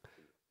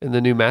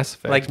new Mass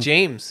Effect. like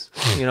James,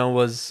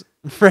 was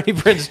Freddie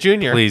Prinze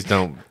Jr. Please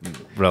don't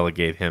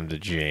relegate him to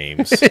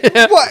James.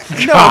 What?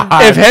 No,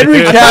 if Henry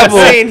I'm not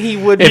Cavill, saying he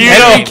would if be.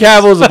 Henry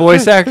Cavill is a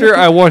voice actor,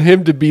 I want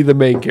him to be the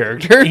main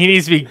character. He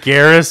needs to be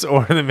Garrus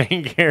or the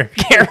main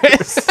character.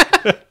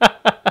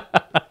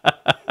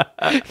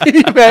 Can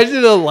you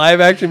imagine a live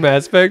action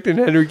Mass Effect and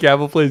Henry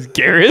Cavill plays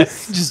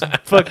Garrus? Just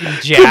fucking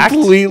jacked.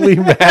 Completely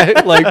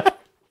mad, like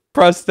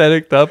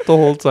prosthetic up the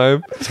whole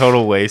time.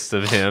 Total waste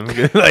of him,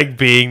 like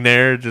being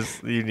there.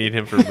 Just you need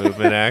him for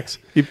movement acts.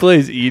 He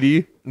plays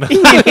Edie.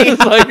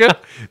 It's like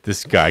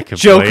This guy can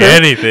Joker. play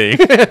anything.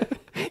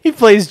 He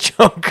plays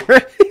Joker.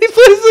 he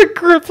plays a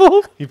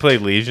cripple. He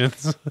played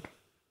Legions.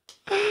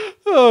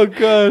 Oh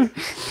god.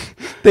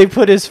 They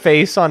put his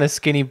face on a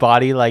skinny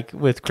body, like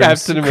with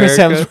Chris Captain Chris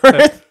America.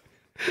 Hemsworth.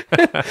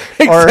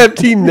 Except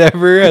he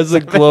never has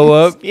a glow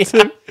up.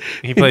 Yeah.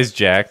 He plays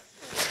Jack.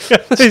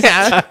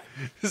 Yeah.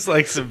 It's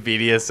like some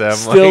BDSM.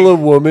 Still a like,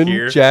 woman,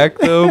 gear. Jack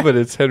though, but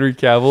it's Henry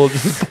Cavill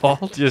just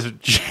bald. just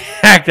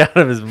jacked out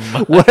of his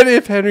mind. What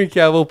if Henry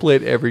Cavill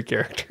played every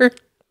character?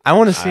 I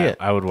want to see it.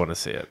 I would want to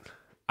see it.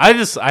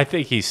 I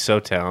think he's so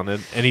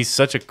talented and he's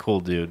such a cool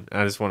dude.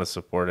 I just want to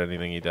support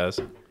anything he does.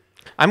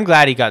 I'm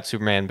glad he got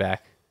Superman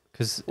back.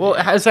 Because, Well,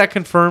 is that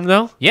confirmed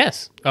though?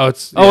 yes, Oh,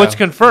 it's It's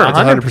confirmed. It's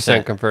 100%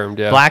 100% confirmed.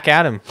 Yeah. Black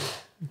Adam,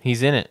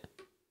 he's in it.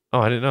 Oh,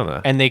 I didn't know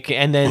that. And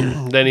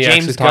then Then he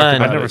actually James talked Gunn. I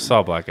about never it.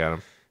 saw Black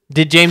Adam.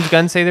 Did James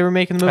Gunn say they were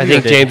making the movie? I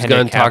or think did James Henry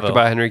Gunn talked Cavill?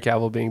 about Henry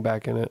Cavill being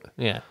back in it.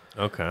 Yeah.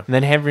 Okay. And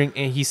then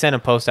he sent a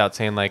post out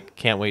saying like,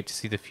 can't wait to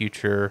see the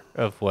future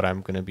of what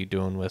I'm going to be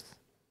doing with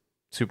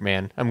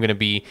Superman.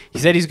 He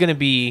said he's going to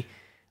be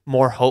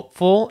more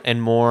hopeful and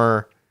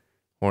more,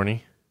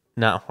 Horny.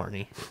 not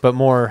horny, but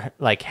more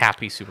like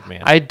happy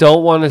Superman. I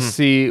don't want to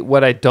see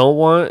what I don't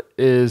want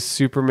is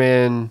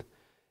Superman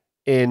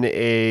in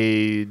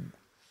a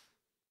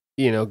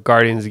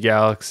Guardians of the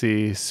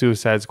Galaxy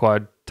Suicide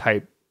Squad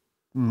type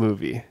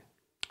movie.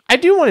 I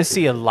do want to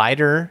see a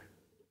lighter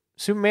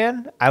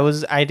Superman.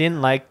 I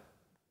didn't like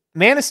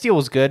Man of Steel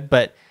was good,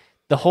 but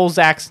the whole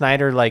Zack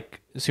Snyder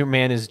like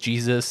Superman is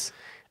Jesus.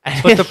 I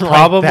But the didn't like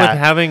problem with that.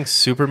 having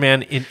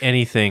Superman in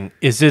anything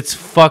is it's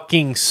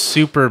fucking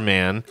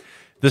Superman.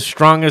 the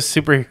strongest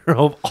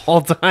superhero of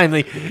all time.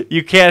 Like,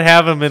 you can't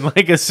have him in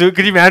like a suit.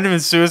 Could you imagine him in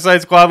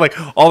Suicide Squad? Like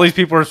all these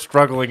people are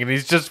struggling, and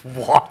he's just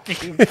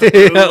walking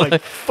through,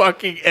 like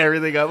fucking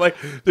everything up. Like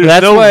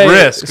there's no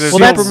risk. There's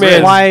that's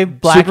risk. why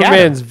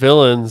Superman's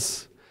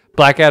villains.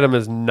 Black Adam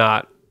is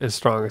not as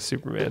strong as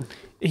Superman.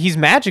 He's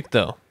magic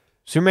though.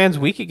 Superman's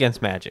weak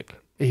against magic.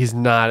 He's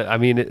not. I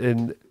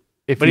mean,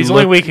 but he's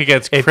only weak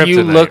against kryptonite. If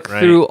you look right?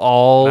 through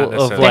all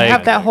of They like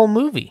have that whole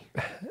movie.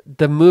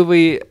 the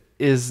movie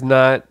is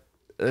not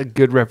a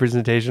good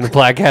representation of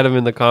Black Adam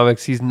in the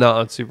comics. He's not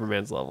on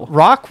Superman's level.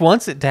 Rock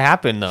wants it to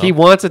happen though. He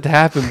wants it to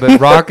happen, but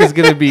Rock is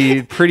going to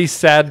be pretty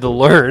sad to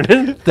learn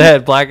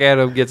that Black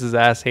Adam gets his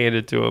ass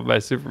handed to him by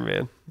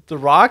Superman. The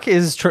Rock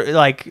is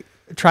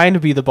trying to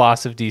be the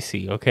boss of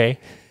DC. Okay.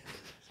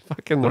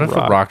 Fucking what if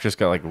The Rock just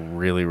got like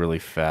really, really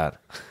fat?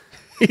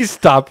 He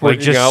stopped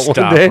working just out one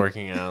stopped day.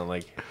 working out.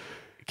 Like,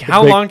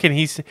 how long can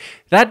he?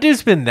 That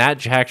dude's been that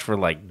jacked for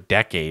like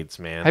decades,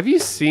 man. Have you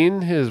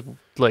seen his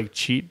like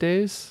cheat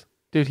days?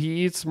 Dude,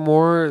 he eats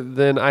more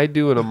than I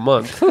do in a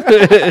month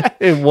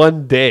in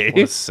one day.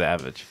 What a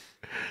savage.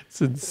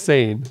 It's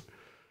insane.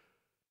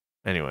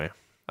 Anyway,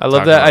 I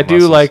love that. I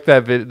do like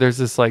that. There's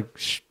this like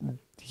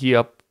he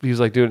was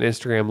like doing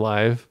Instagram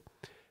live,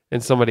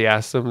 and somebody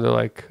asked him, they're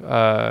like,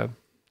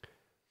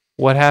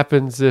 "What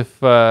happens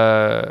if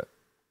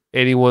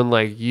anyone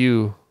like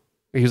you?"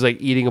 He was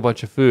like eating a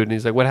bunch of food, and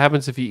he's like, "What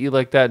happens if you eat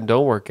like that and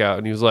don't work out?"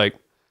 And he was like,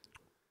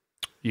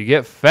 "You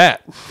get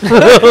fat."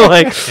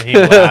 Like, and he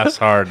laughs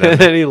hard. And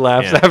then he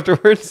laughs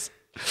afterwards.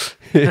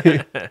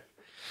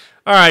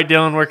 All right,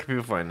 Dylan, where can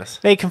people find us?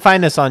 They can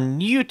find us on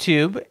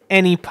YouTube,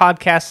 any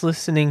podcast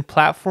listening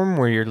platform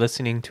where you're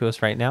listening to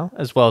us right now,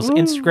 as well as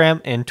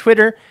Instagram and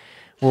Twitter,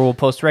 where we'll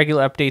post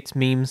regular updates,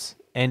 memes,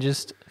 and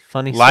just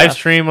funny Live stuff.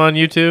 stream on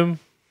YouTube?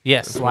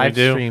 Yes, live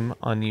stream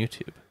on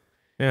YouTube.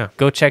 Yeah.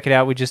 Go check it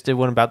out. We just did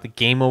one about the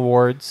Game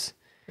Awards.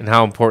 And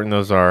how important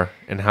those are,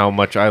 and how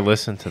much I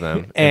listen to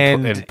them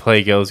and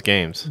play those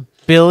games.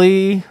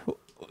 Billy,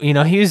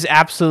 he was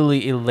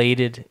absolutely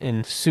elated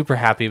and super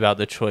happy about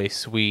the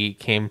choice we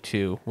came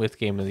to with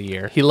Game of the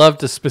Year. He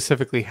loved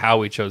specifically how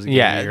we chose Game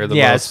of the Year the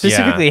most.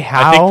 Specifically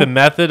how. I think the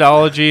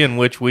methodology in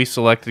which we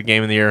selected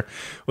Game of the Year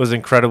was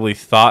incredibly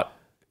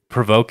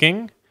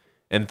thought-provoking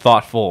and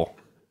thoughtful.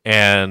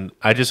 And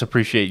I just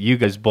appreciate you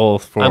guys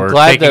both for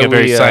taking a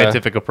very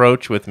scientific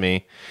approach with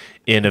me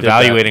in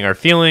evaluating our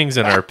feelings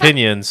and our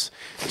opinions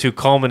to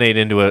culminate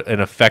into an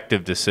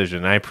effective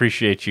decision. I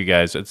appreciate you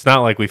guys. It's not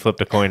like we flipped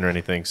a coin or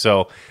anything.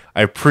 So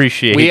I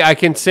appreciate I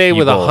can say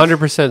with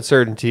 100%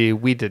 certainty,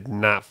 we did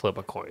not flip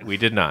a coin. We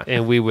did not.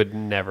 And we would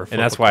never flip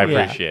And that's a why coin.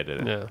 I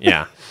appreciated it.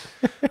 Yeah.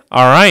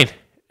 All right.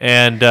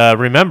 And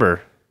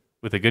remember,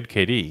 with a good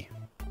KD,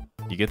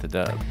 you get the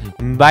dub.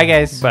 Bye,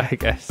 guys. Bye,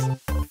 guys.